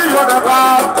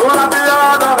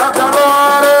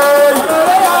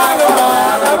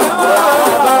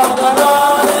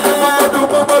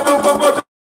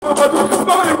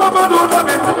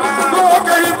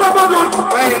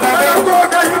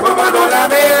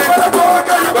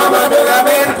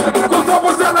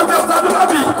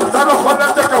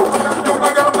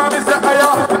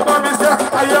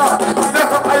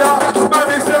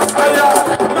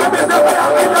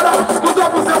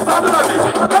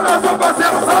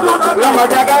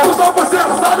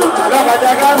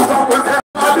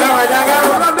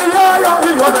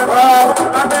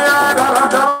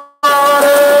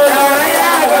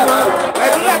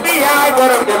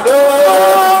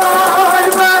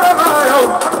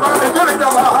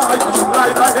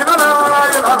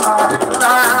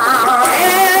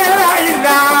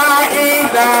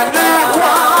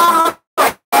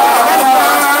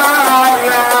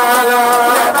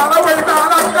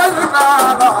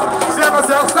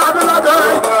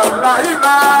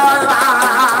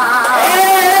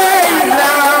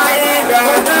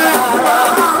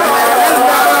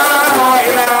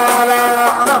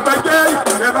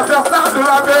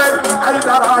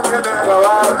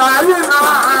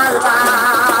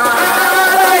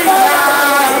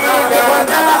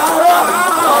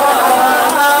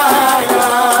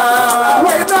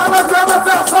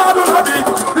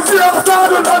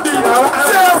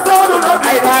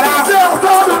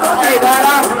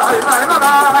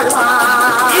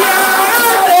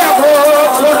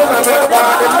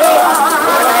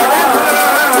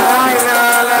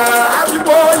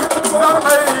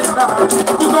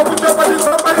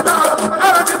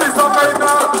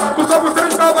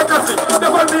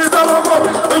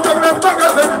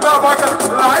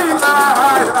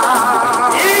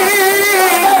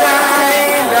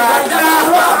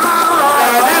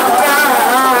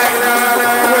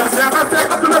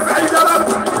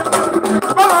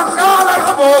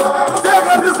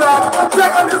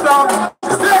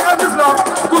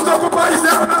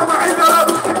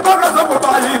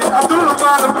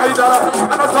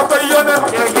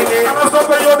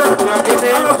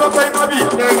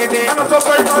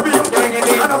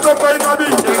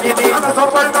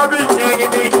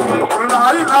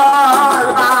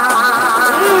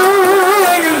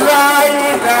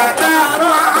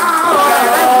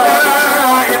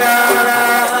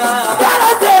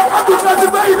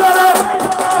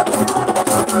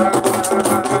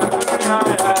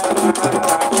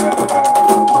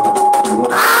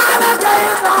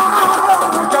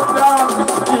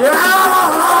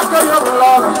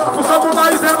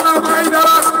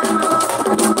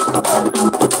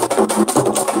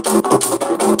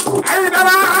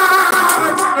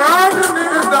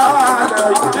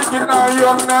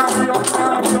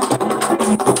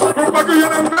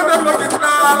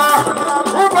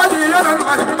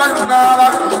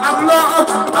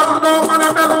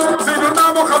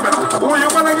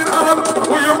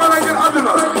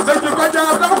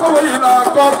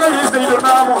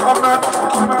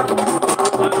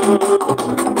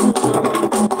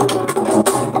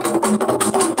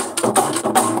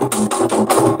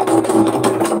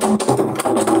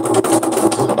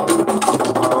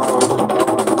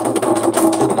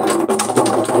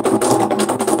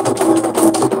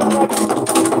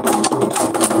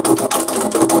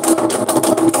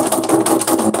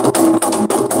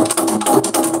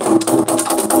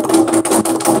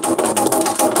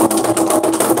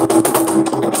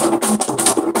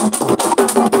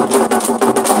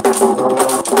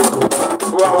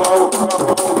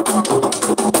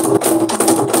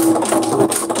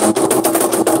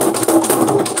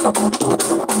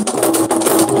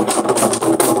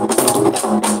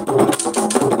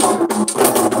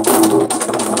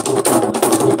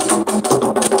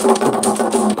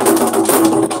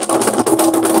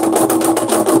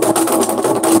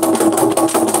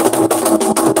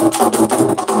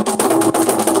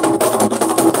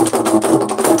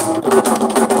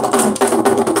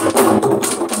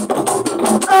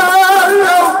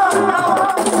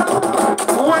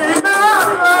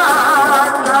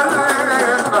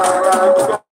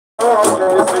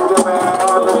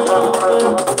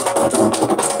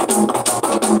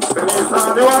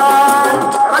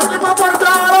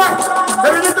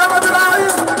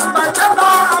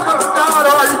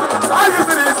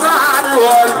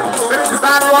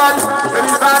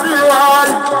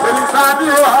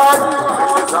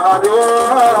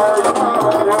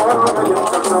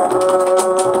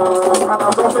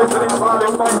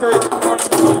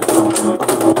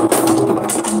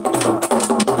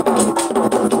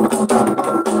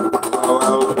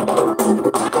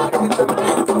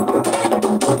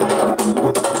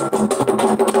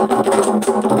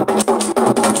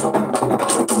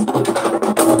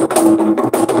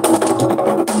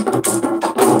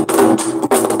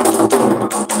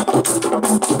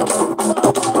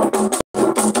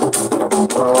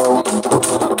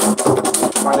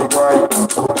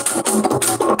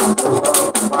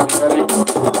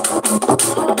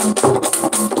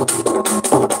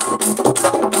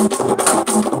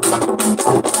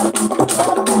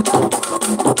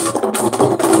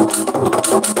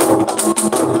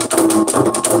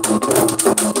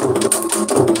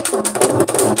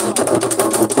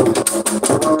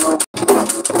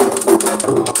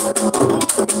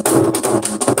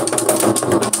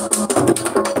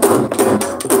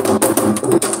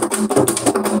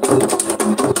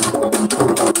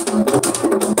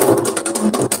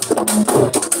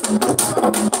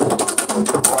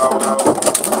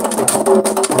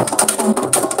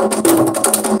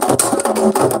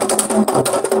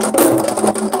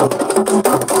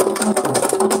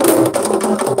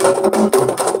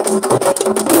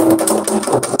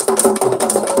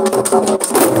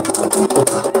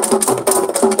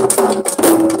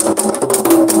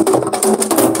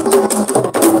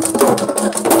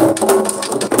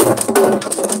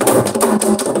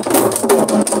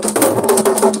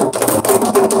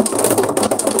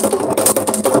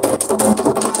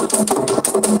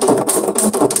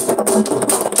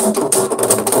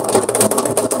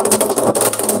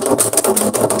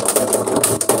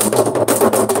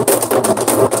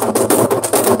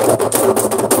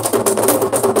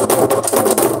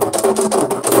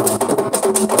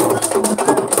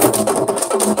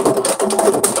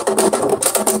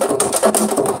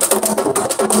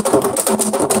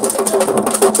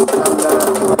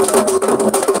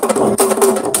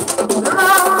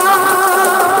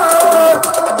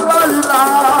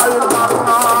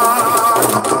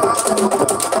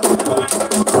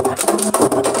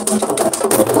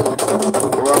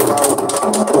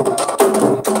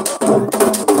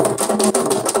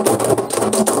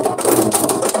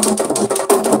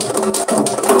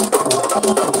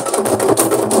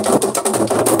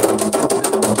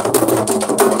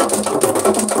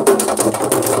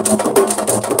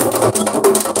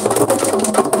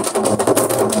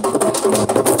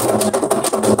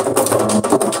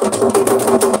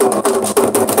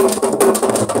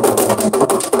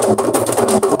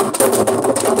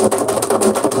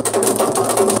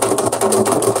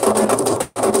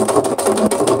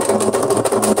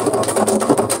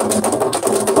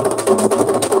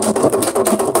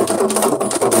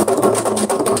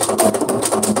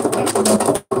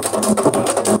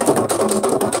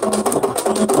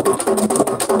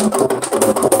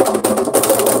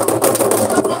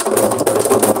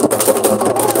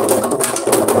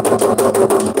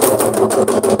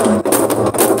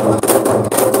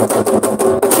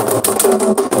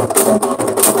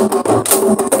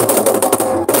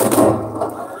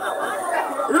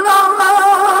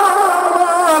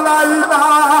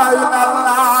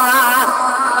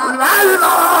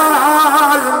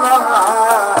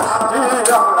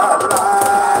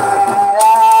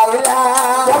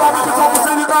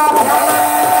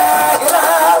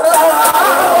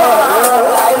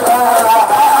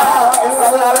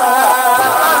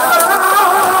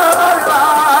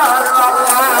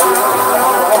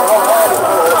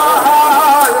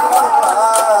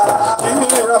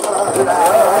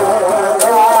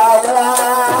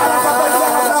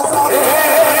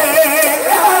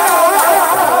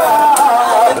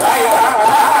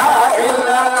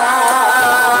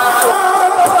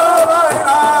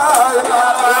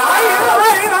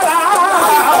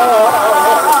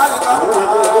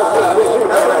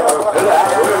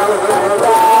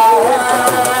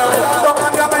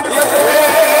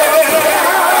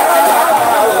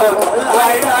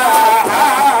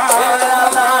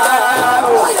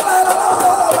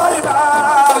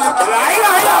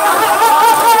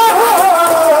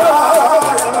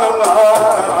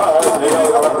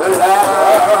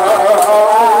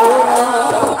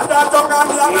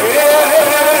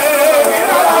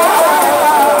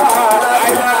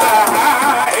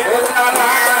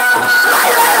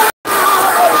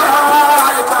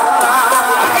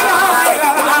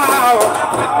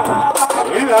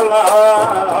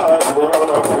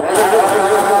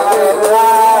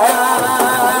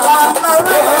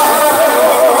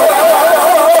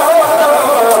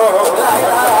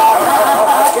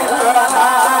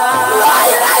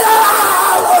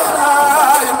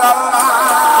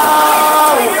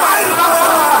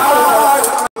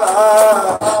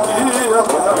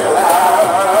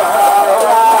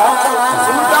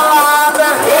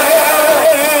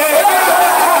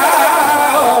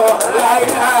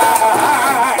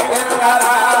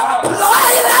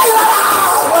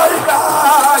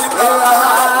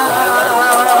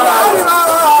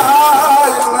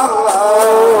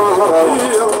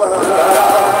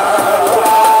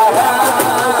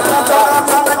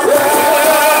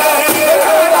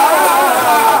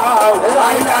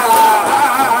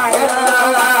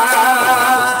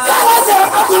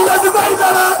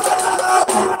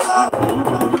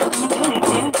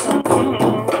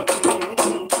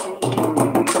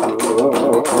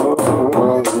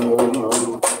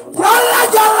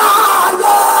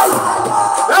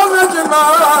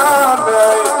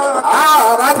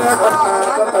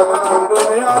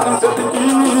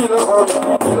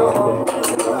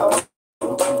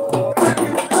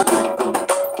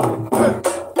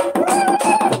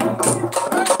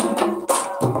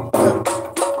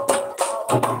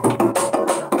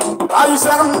ay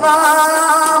sama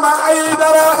ma ay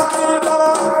dara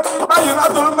ay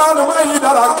Abdul Maalum ay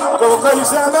dara ko koy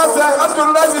sama sa Abdul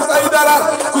Aziz ay dara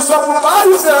ku sopp ay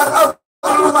sa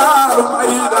Abdul Maalum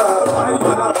ay dara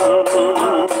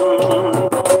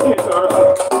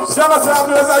sama sa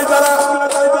Abdul Aziz ay dara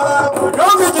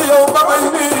ñoo ngi ci yow ba may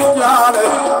ni jaale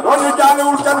ñu jaale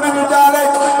wul kan ñu jaale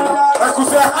ku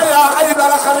Seex aya ay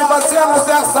dara xalifa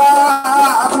Seex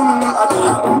Saadul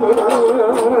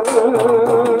Abi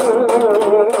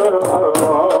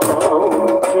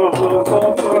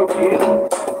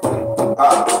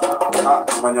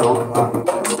ma ñëw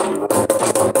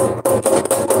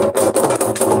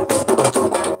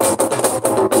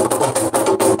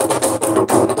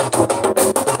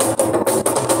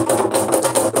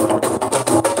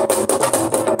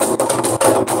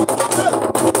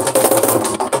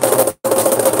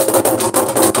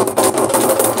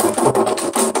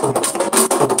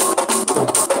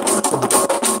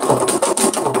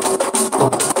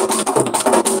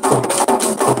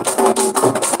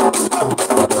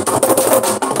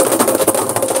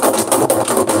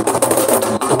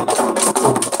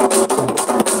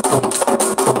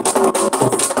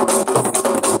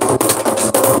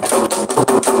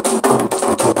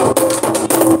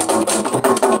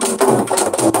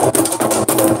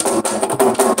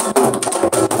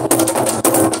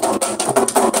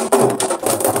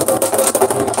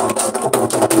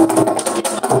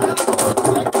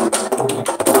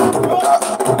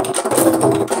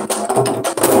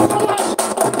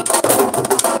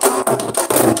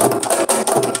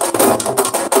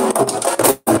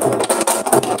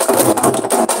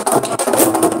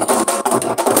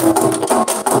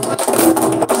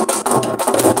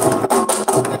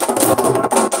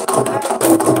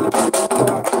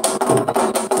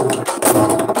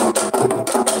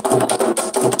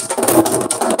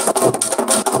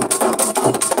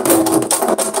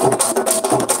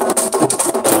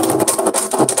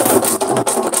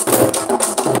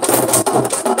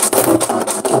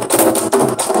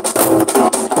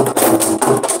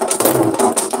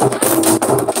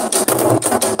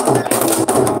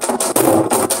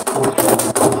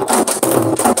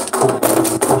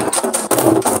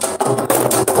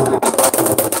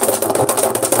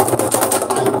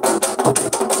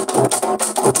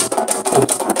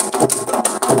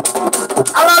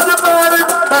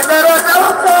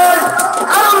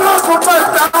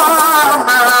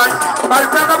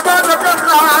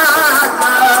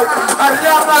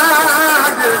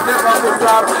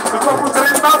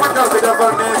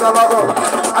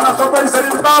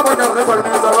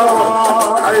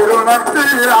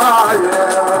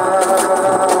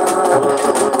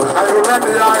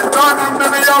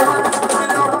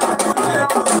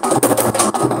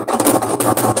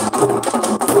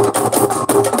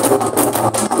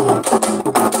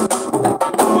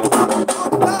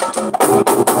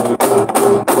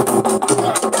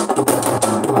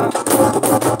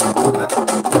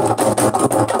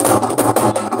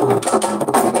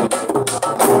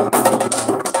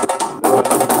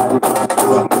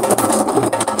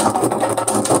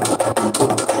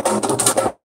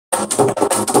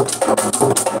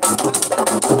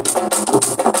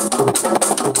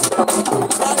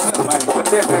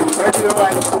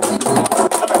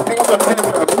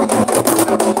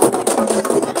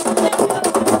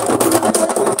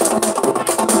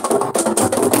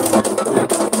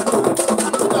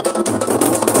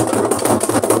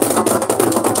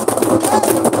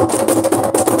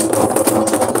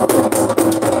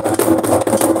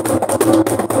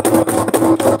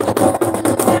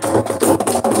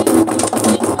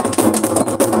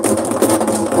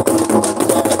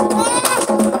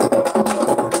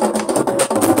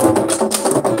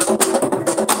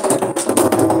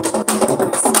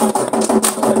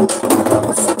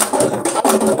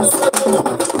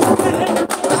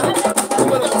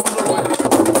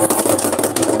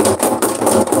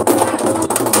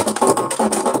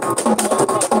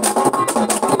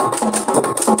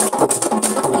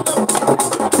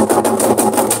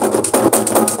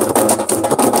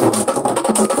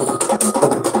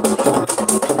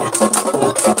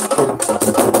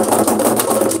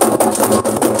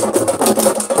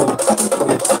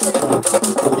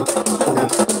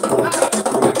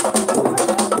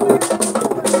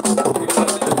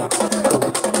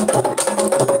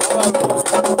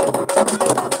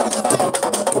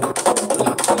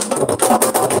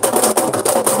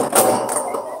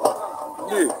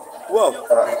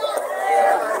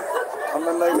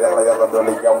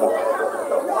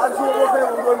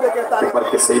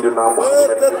barke Seydina Muhammad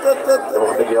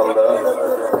wax dëgg yàlla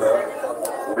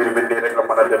mbir mi nii rek la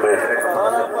mën a demee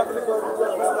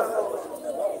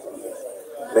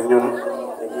te ñun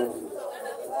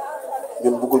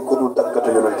ñun bëgguñ ko dul tàggatu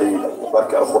yonente yi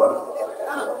barke alxuraan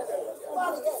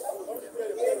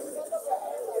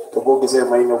te boo gisee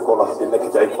may ñëw Kaolack di nekk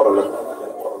ci ay problème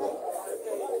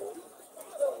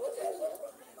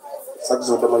chaque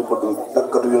jour damay bëgg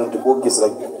tàggatu yonente boo gis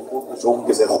rek soo ko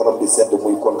gisee xolam di sedd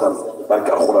muy kontaan barke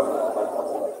alxuraan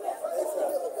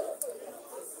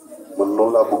man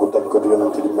noonu laa bëgg tàggatu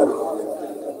yonente di mel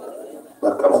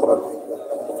barke alxuraan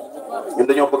ñun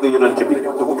dañoo bëgg yonente bi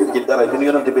te bëgg ci dara ñun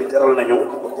yonente bi teral nañu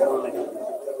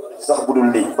sax bu dul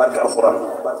lii barke alxuraan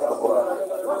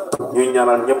ñuy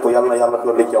ñaanal ñëpp yàlla na yàlla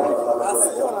dolli jàmm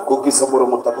ko gis sa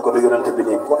moromu tàgg ko yonente bi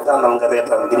nii kontaanal nga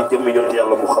reetaan ngir jëmmi yonente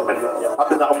yàlla Muhammad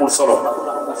àdduna amul solo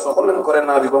xool leen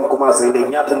corona bi ba mu commencé léegi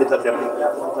ñaata nit a dem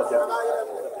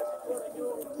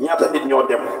ñaata nit ñoo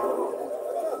dem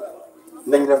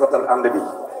nañ rafetal ànd bi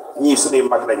ñii suñuy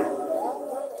mag lañ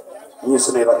ñii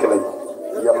suñuy rakk lañ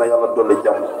yal na yàlla dolli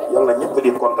jàmm yal na ñëpp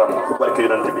di kontaan ci barke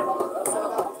yonente bi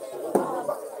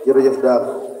jërëjëf daal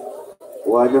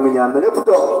waa ñu ngi ñaan na ñëpp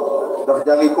toog ndax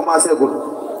jàng yi commencé gul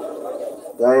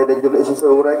gars yi dañ jël échauffé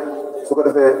wu rek su ko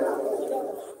defee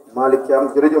Malick Thiam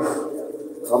jërëjëf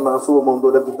xam naa suba moom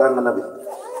doo dem ci tàng na bi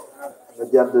nga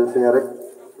jàdd fee rek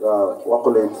waaw waxu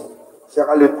leen Cheikh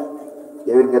Aline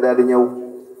yow it nga daal di ñëw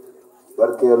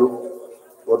barkeelu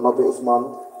boo noppee Ousmane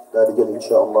daal di jël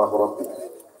insha allahu rabbi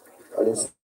Aline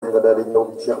nga daal di ñëw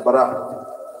Cheikh Bara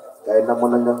gars yi namm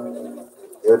nañ la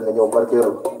yow it nga ñëw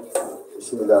barkeelu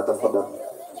bismillah tafadal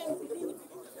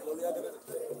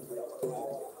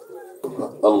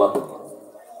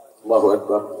allahu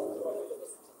akbar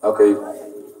ok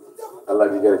allah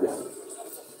ji jërëjëf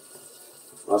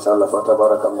masha allah fa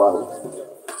tabarakallahu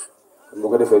bu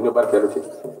ko defee ñu barkeelu ci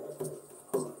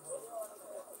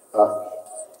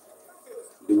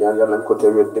di ñaan yàlla nañ ko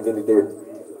teewee dëgg di déwén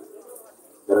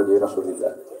dara di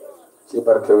rasulillah ci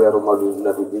barke weeru mawlid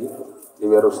nabi bi di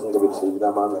weeru sang bi Seydina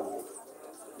Muhammad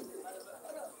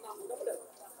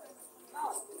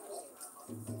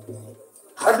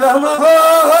خدمه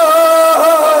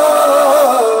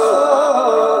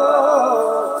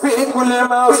في كل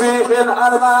موفق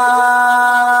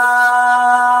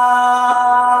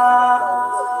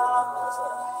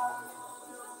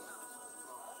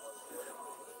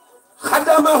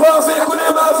خدمه في كل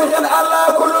موفق الله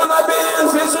كل نبي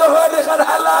في شهود قد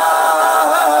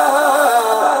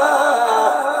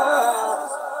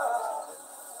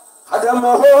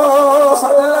خدمه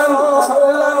صلى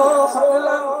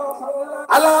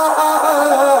على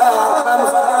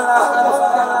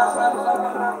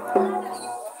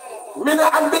من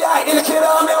الأنبياء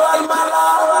الكرام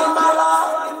والملا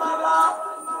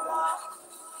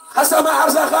قسم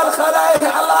أرزق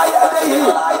الخلائق على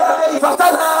يديه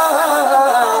فاقتنى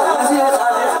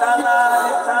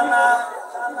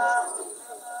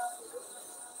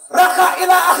رقى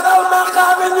إلى آخر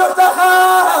المقام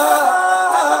يرتقى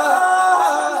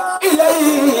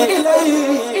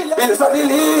إليه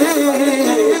بالفضل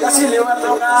كسل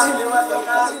والتقى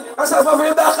فسوف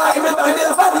في بقاء من بعد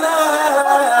الفضل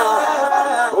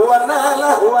ونال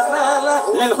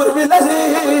للقرب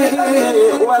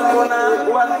الذي هو المنى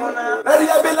رضي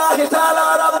بالله تعالى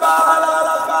ربا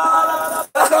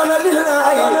أكون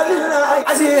لله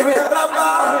عزيز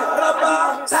ربا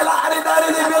سلا دار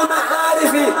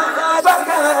بالمعارف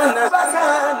فكان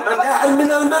من جعل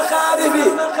من المخارف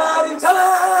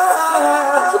سلام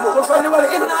الفضل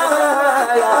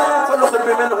والإناية فالقرب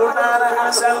من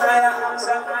هنا سلايا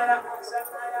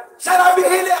شرع به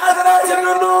لأدراج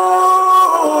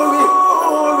النور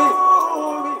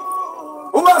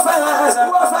وفاز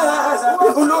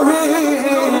بقلوبه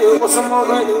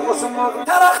وصموده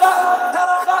ترق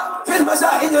في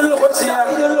المساجد القدسية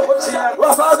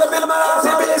وفاز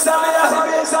بالمراتب الإسلامية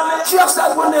شيخ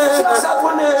سادبو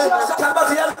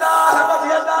كبت يده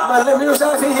من لم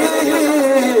يشافه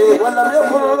ولم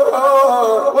يكن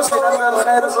وصل من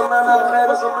الخير ثم من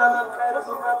الخير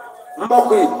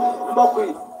مبقي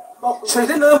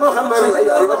سيدنا محمد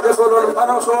يا الله يقول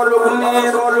الرسول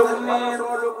منير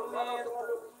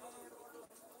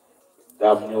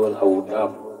دام نول أو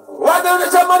دام ودون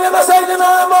تمر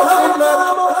سيدنا محمد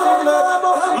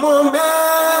مؤمن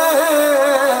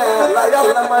لا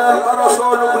يعلم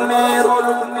الرسول منير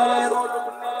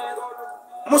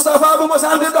مصطفى ابو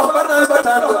مساند دوخ برناس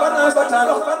باتان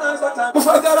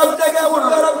مفجر بجاول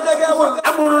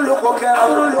امر لكوكا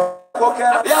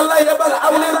يلا يبل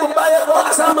حول المبايع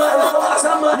واسما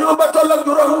ñu ba tolak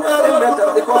juroom ñaari meter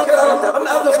di ko keral am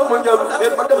na dafa mo jëm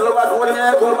ba def la waat wala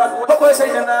ko ba koy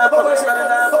sayyidina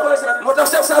mo tax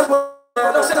Cheikh Sadbou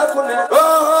ne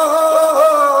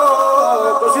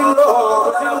to sillo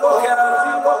keral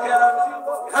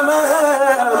ama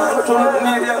tun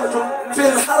ni في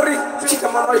الحر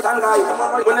كما روي تانغاي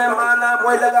من معنا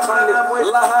موي لا خامني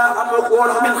الله امكون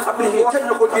من قبله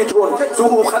كن كو جيتون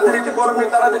سو خدري دي بور من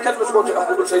دara كن مسكو تي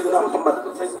ابو سيدنا محمد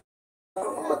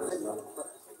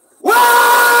واه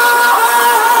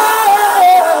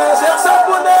شيخ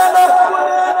سادبو نانا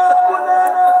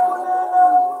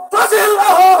فصل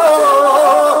له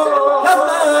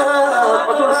لما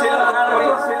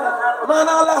ما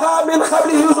نالها من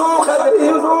قبله ذو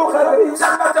خدري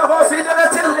سمته في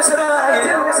جنة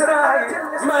الإسراء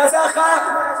ما زاخا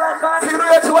في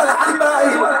رؤية والعنباء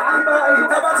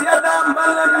تبت يدا من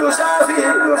لم يشافي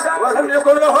ولم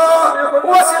يكن له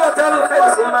وسيلة الخير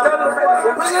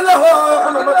وزن له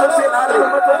أمامة في الأرض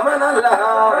من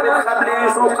لها من قبله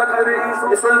ذو خدري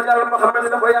يسلك المحمد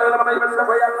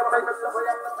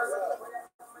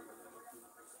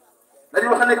dañu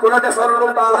wax ne ko la defar lu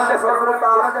baax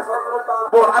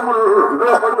boo amul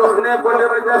loo ko dox ne ko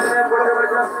def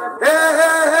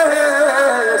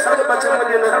sax ba ca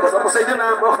Madina ko sama Seydina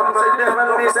Muhammad defal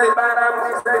ni say baaraam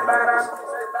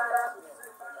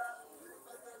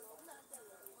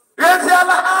yéen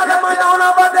Yàlla Adama ñëw na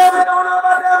ba dem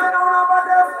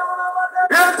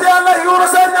yéen Yàlla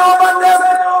Yunusa ñëw ba dem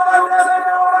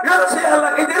yéen Yàlla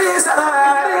Idrisa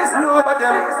ñëw ba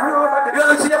dem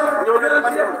yéen ci yëpp ñëw ba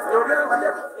dem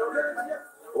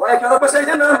waaye keroog ba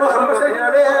Seydina Muhammad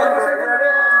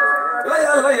la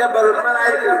Yàlla yabal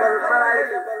malaayika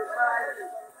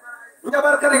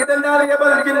njabarkat yi dañ daan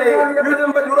yabal jinne ñu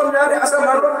dem ba juróom-ñaari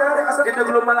asamaan di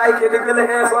déglu malaayika di jële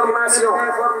information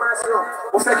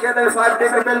bu fekkee dañ faa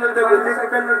dégg benn dëgg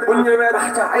bu ñëwee rax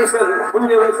ca ay fen bu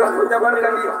ñëwee sax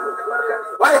njabarkat yi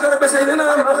waaye keroog ba Seydina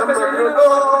Muhammad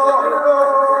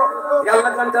Yàlla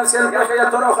gantal seen pexe ya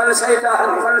toroxal saytaan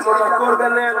moo tax góor ga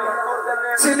nee na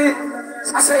si li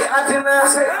asay atina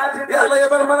Yàlla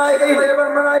yabal malaayika yi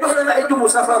jox leen ay jumu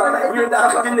safara ñu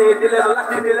daax jinne yi di leen lakk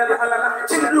di leen alal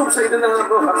ci lu Seydina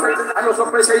Muhammad ana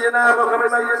soppe Seydina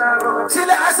Muhammad si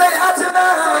li asay atina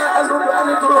an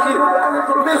turuki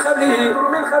min qablihi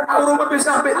awrum bi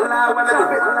sahbi la walad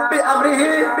bi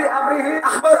amrihi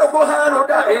akhbaruhu hanu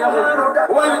da'iyahu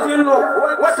wal jinnu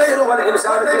wa tayru wal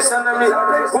insanu fi sanami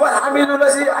huwa الحميد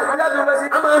الذي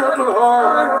أمانته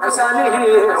أسانه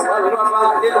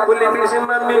والوفاء للكل في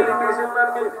زمام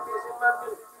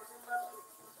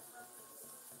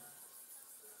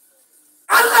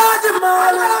الله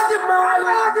جمال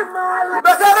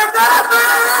بسرك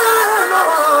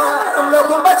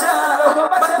لكم بشار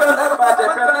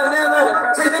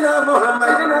سيدنا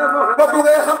محمد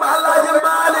وبوغي خم الله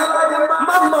جمال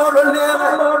ممول النعم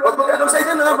وبوغي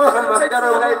سيدنا محمد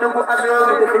دارو غاي دغو افيو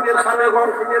ngir xamé ko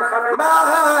ma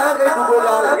ngay dugo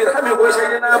la ngir xamé ko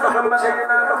Seydina Muhammad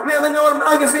neena ñewal ma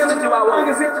ngi fi ci waaw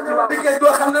digay do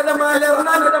xam na dama leer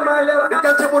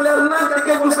digay bu leer nan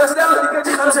digay bu fess del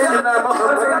ci xam Seydina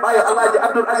Muhammad baye Alaaji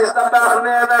Abdul Aziz Dabakh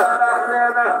neena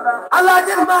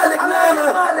Alaaji Malik neena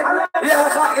ya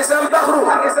khaisal bahru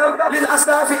lil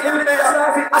asrafi inna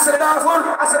asraf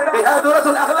bihadrat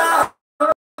al akhlaq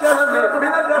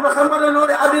محمد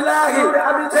نور عبد الله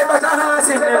شيبة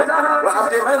هاسم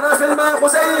وعبد من في الماء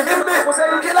خسيهم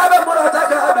كلاب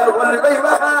مرتك بالغل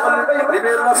بيبها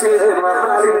لمن رفيع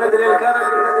المحال ندر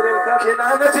الكرم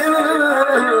كنانة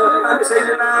أم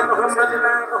سيدنا محمد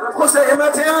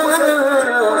خسيمة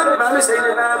أم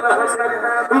سيدنا محمد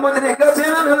مدركة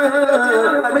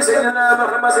أم سيدنا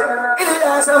محمد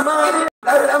إلياس ما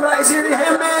الأمر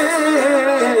يسيرهم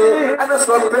أنا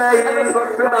صبي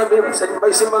ما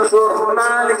بيسمى منصور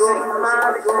مالك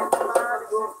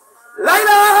لا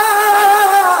إله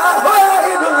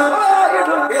إلا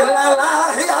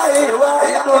الله يا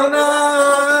واحدنا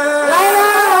لا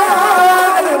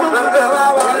إله إلا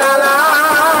الله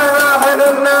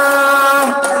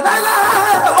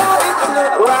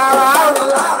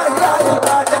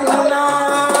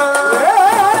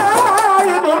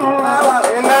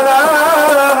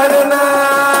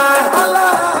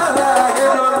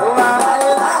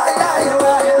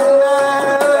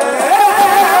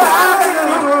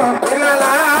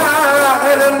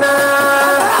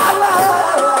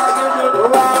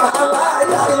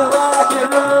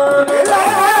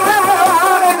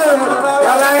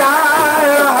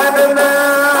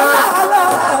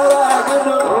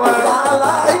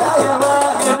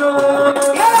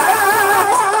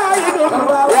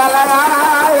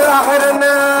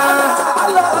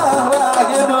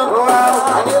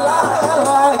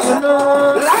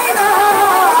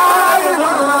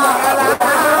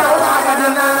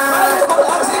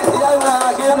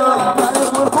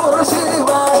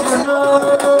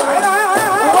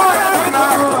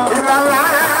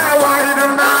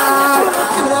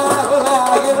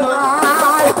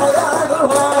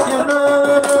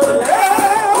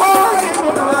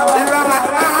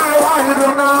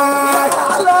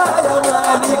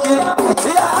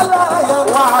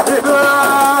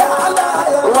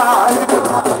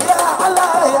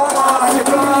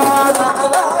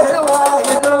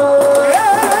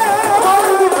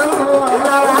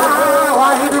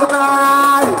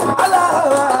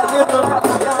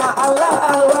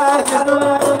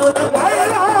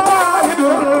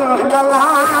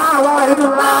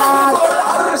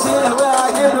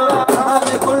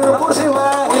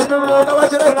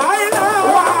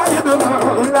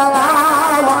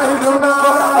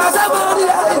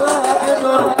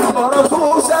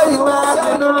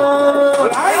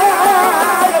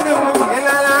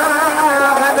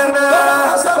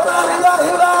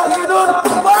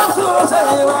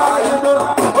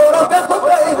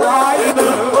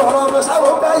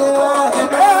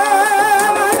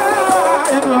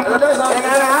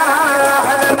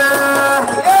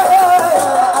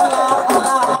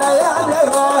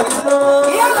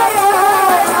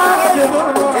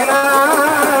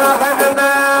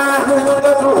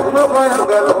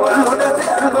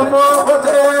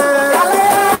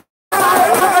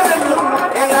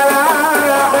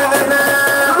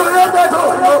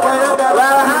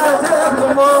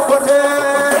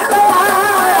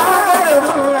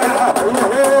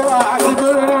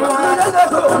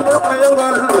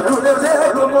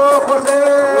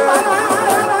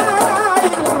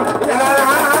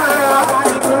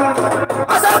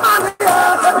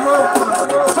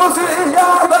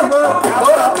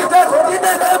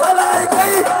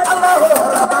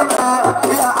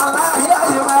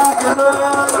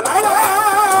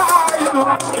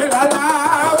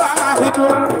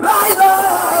La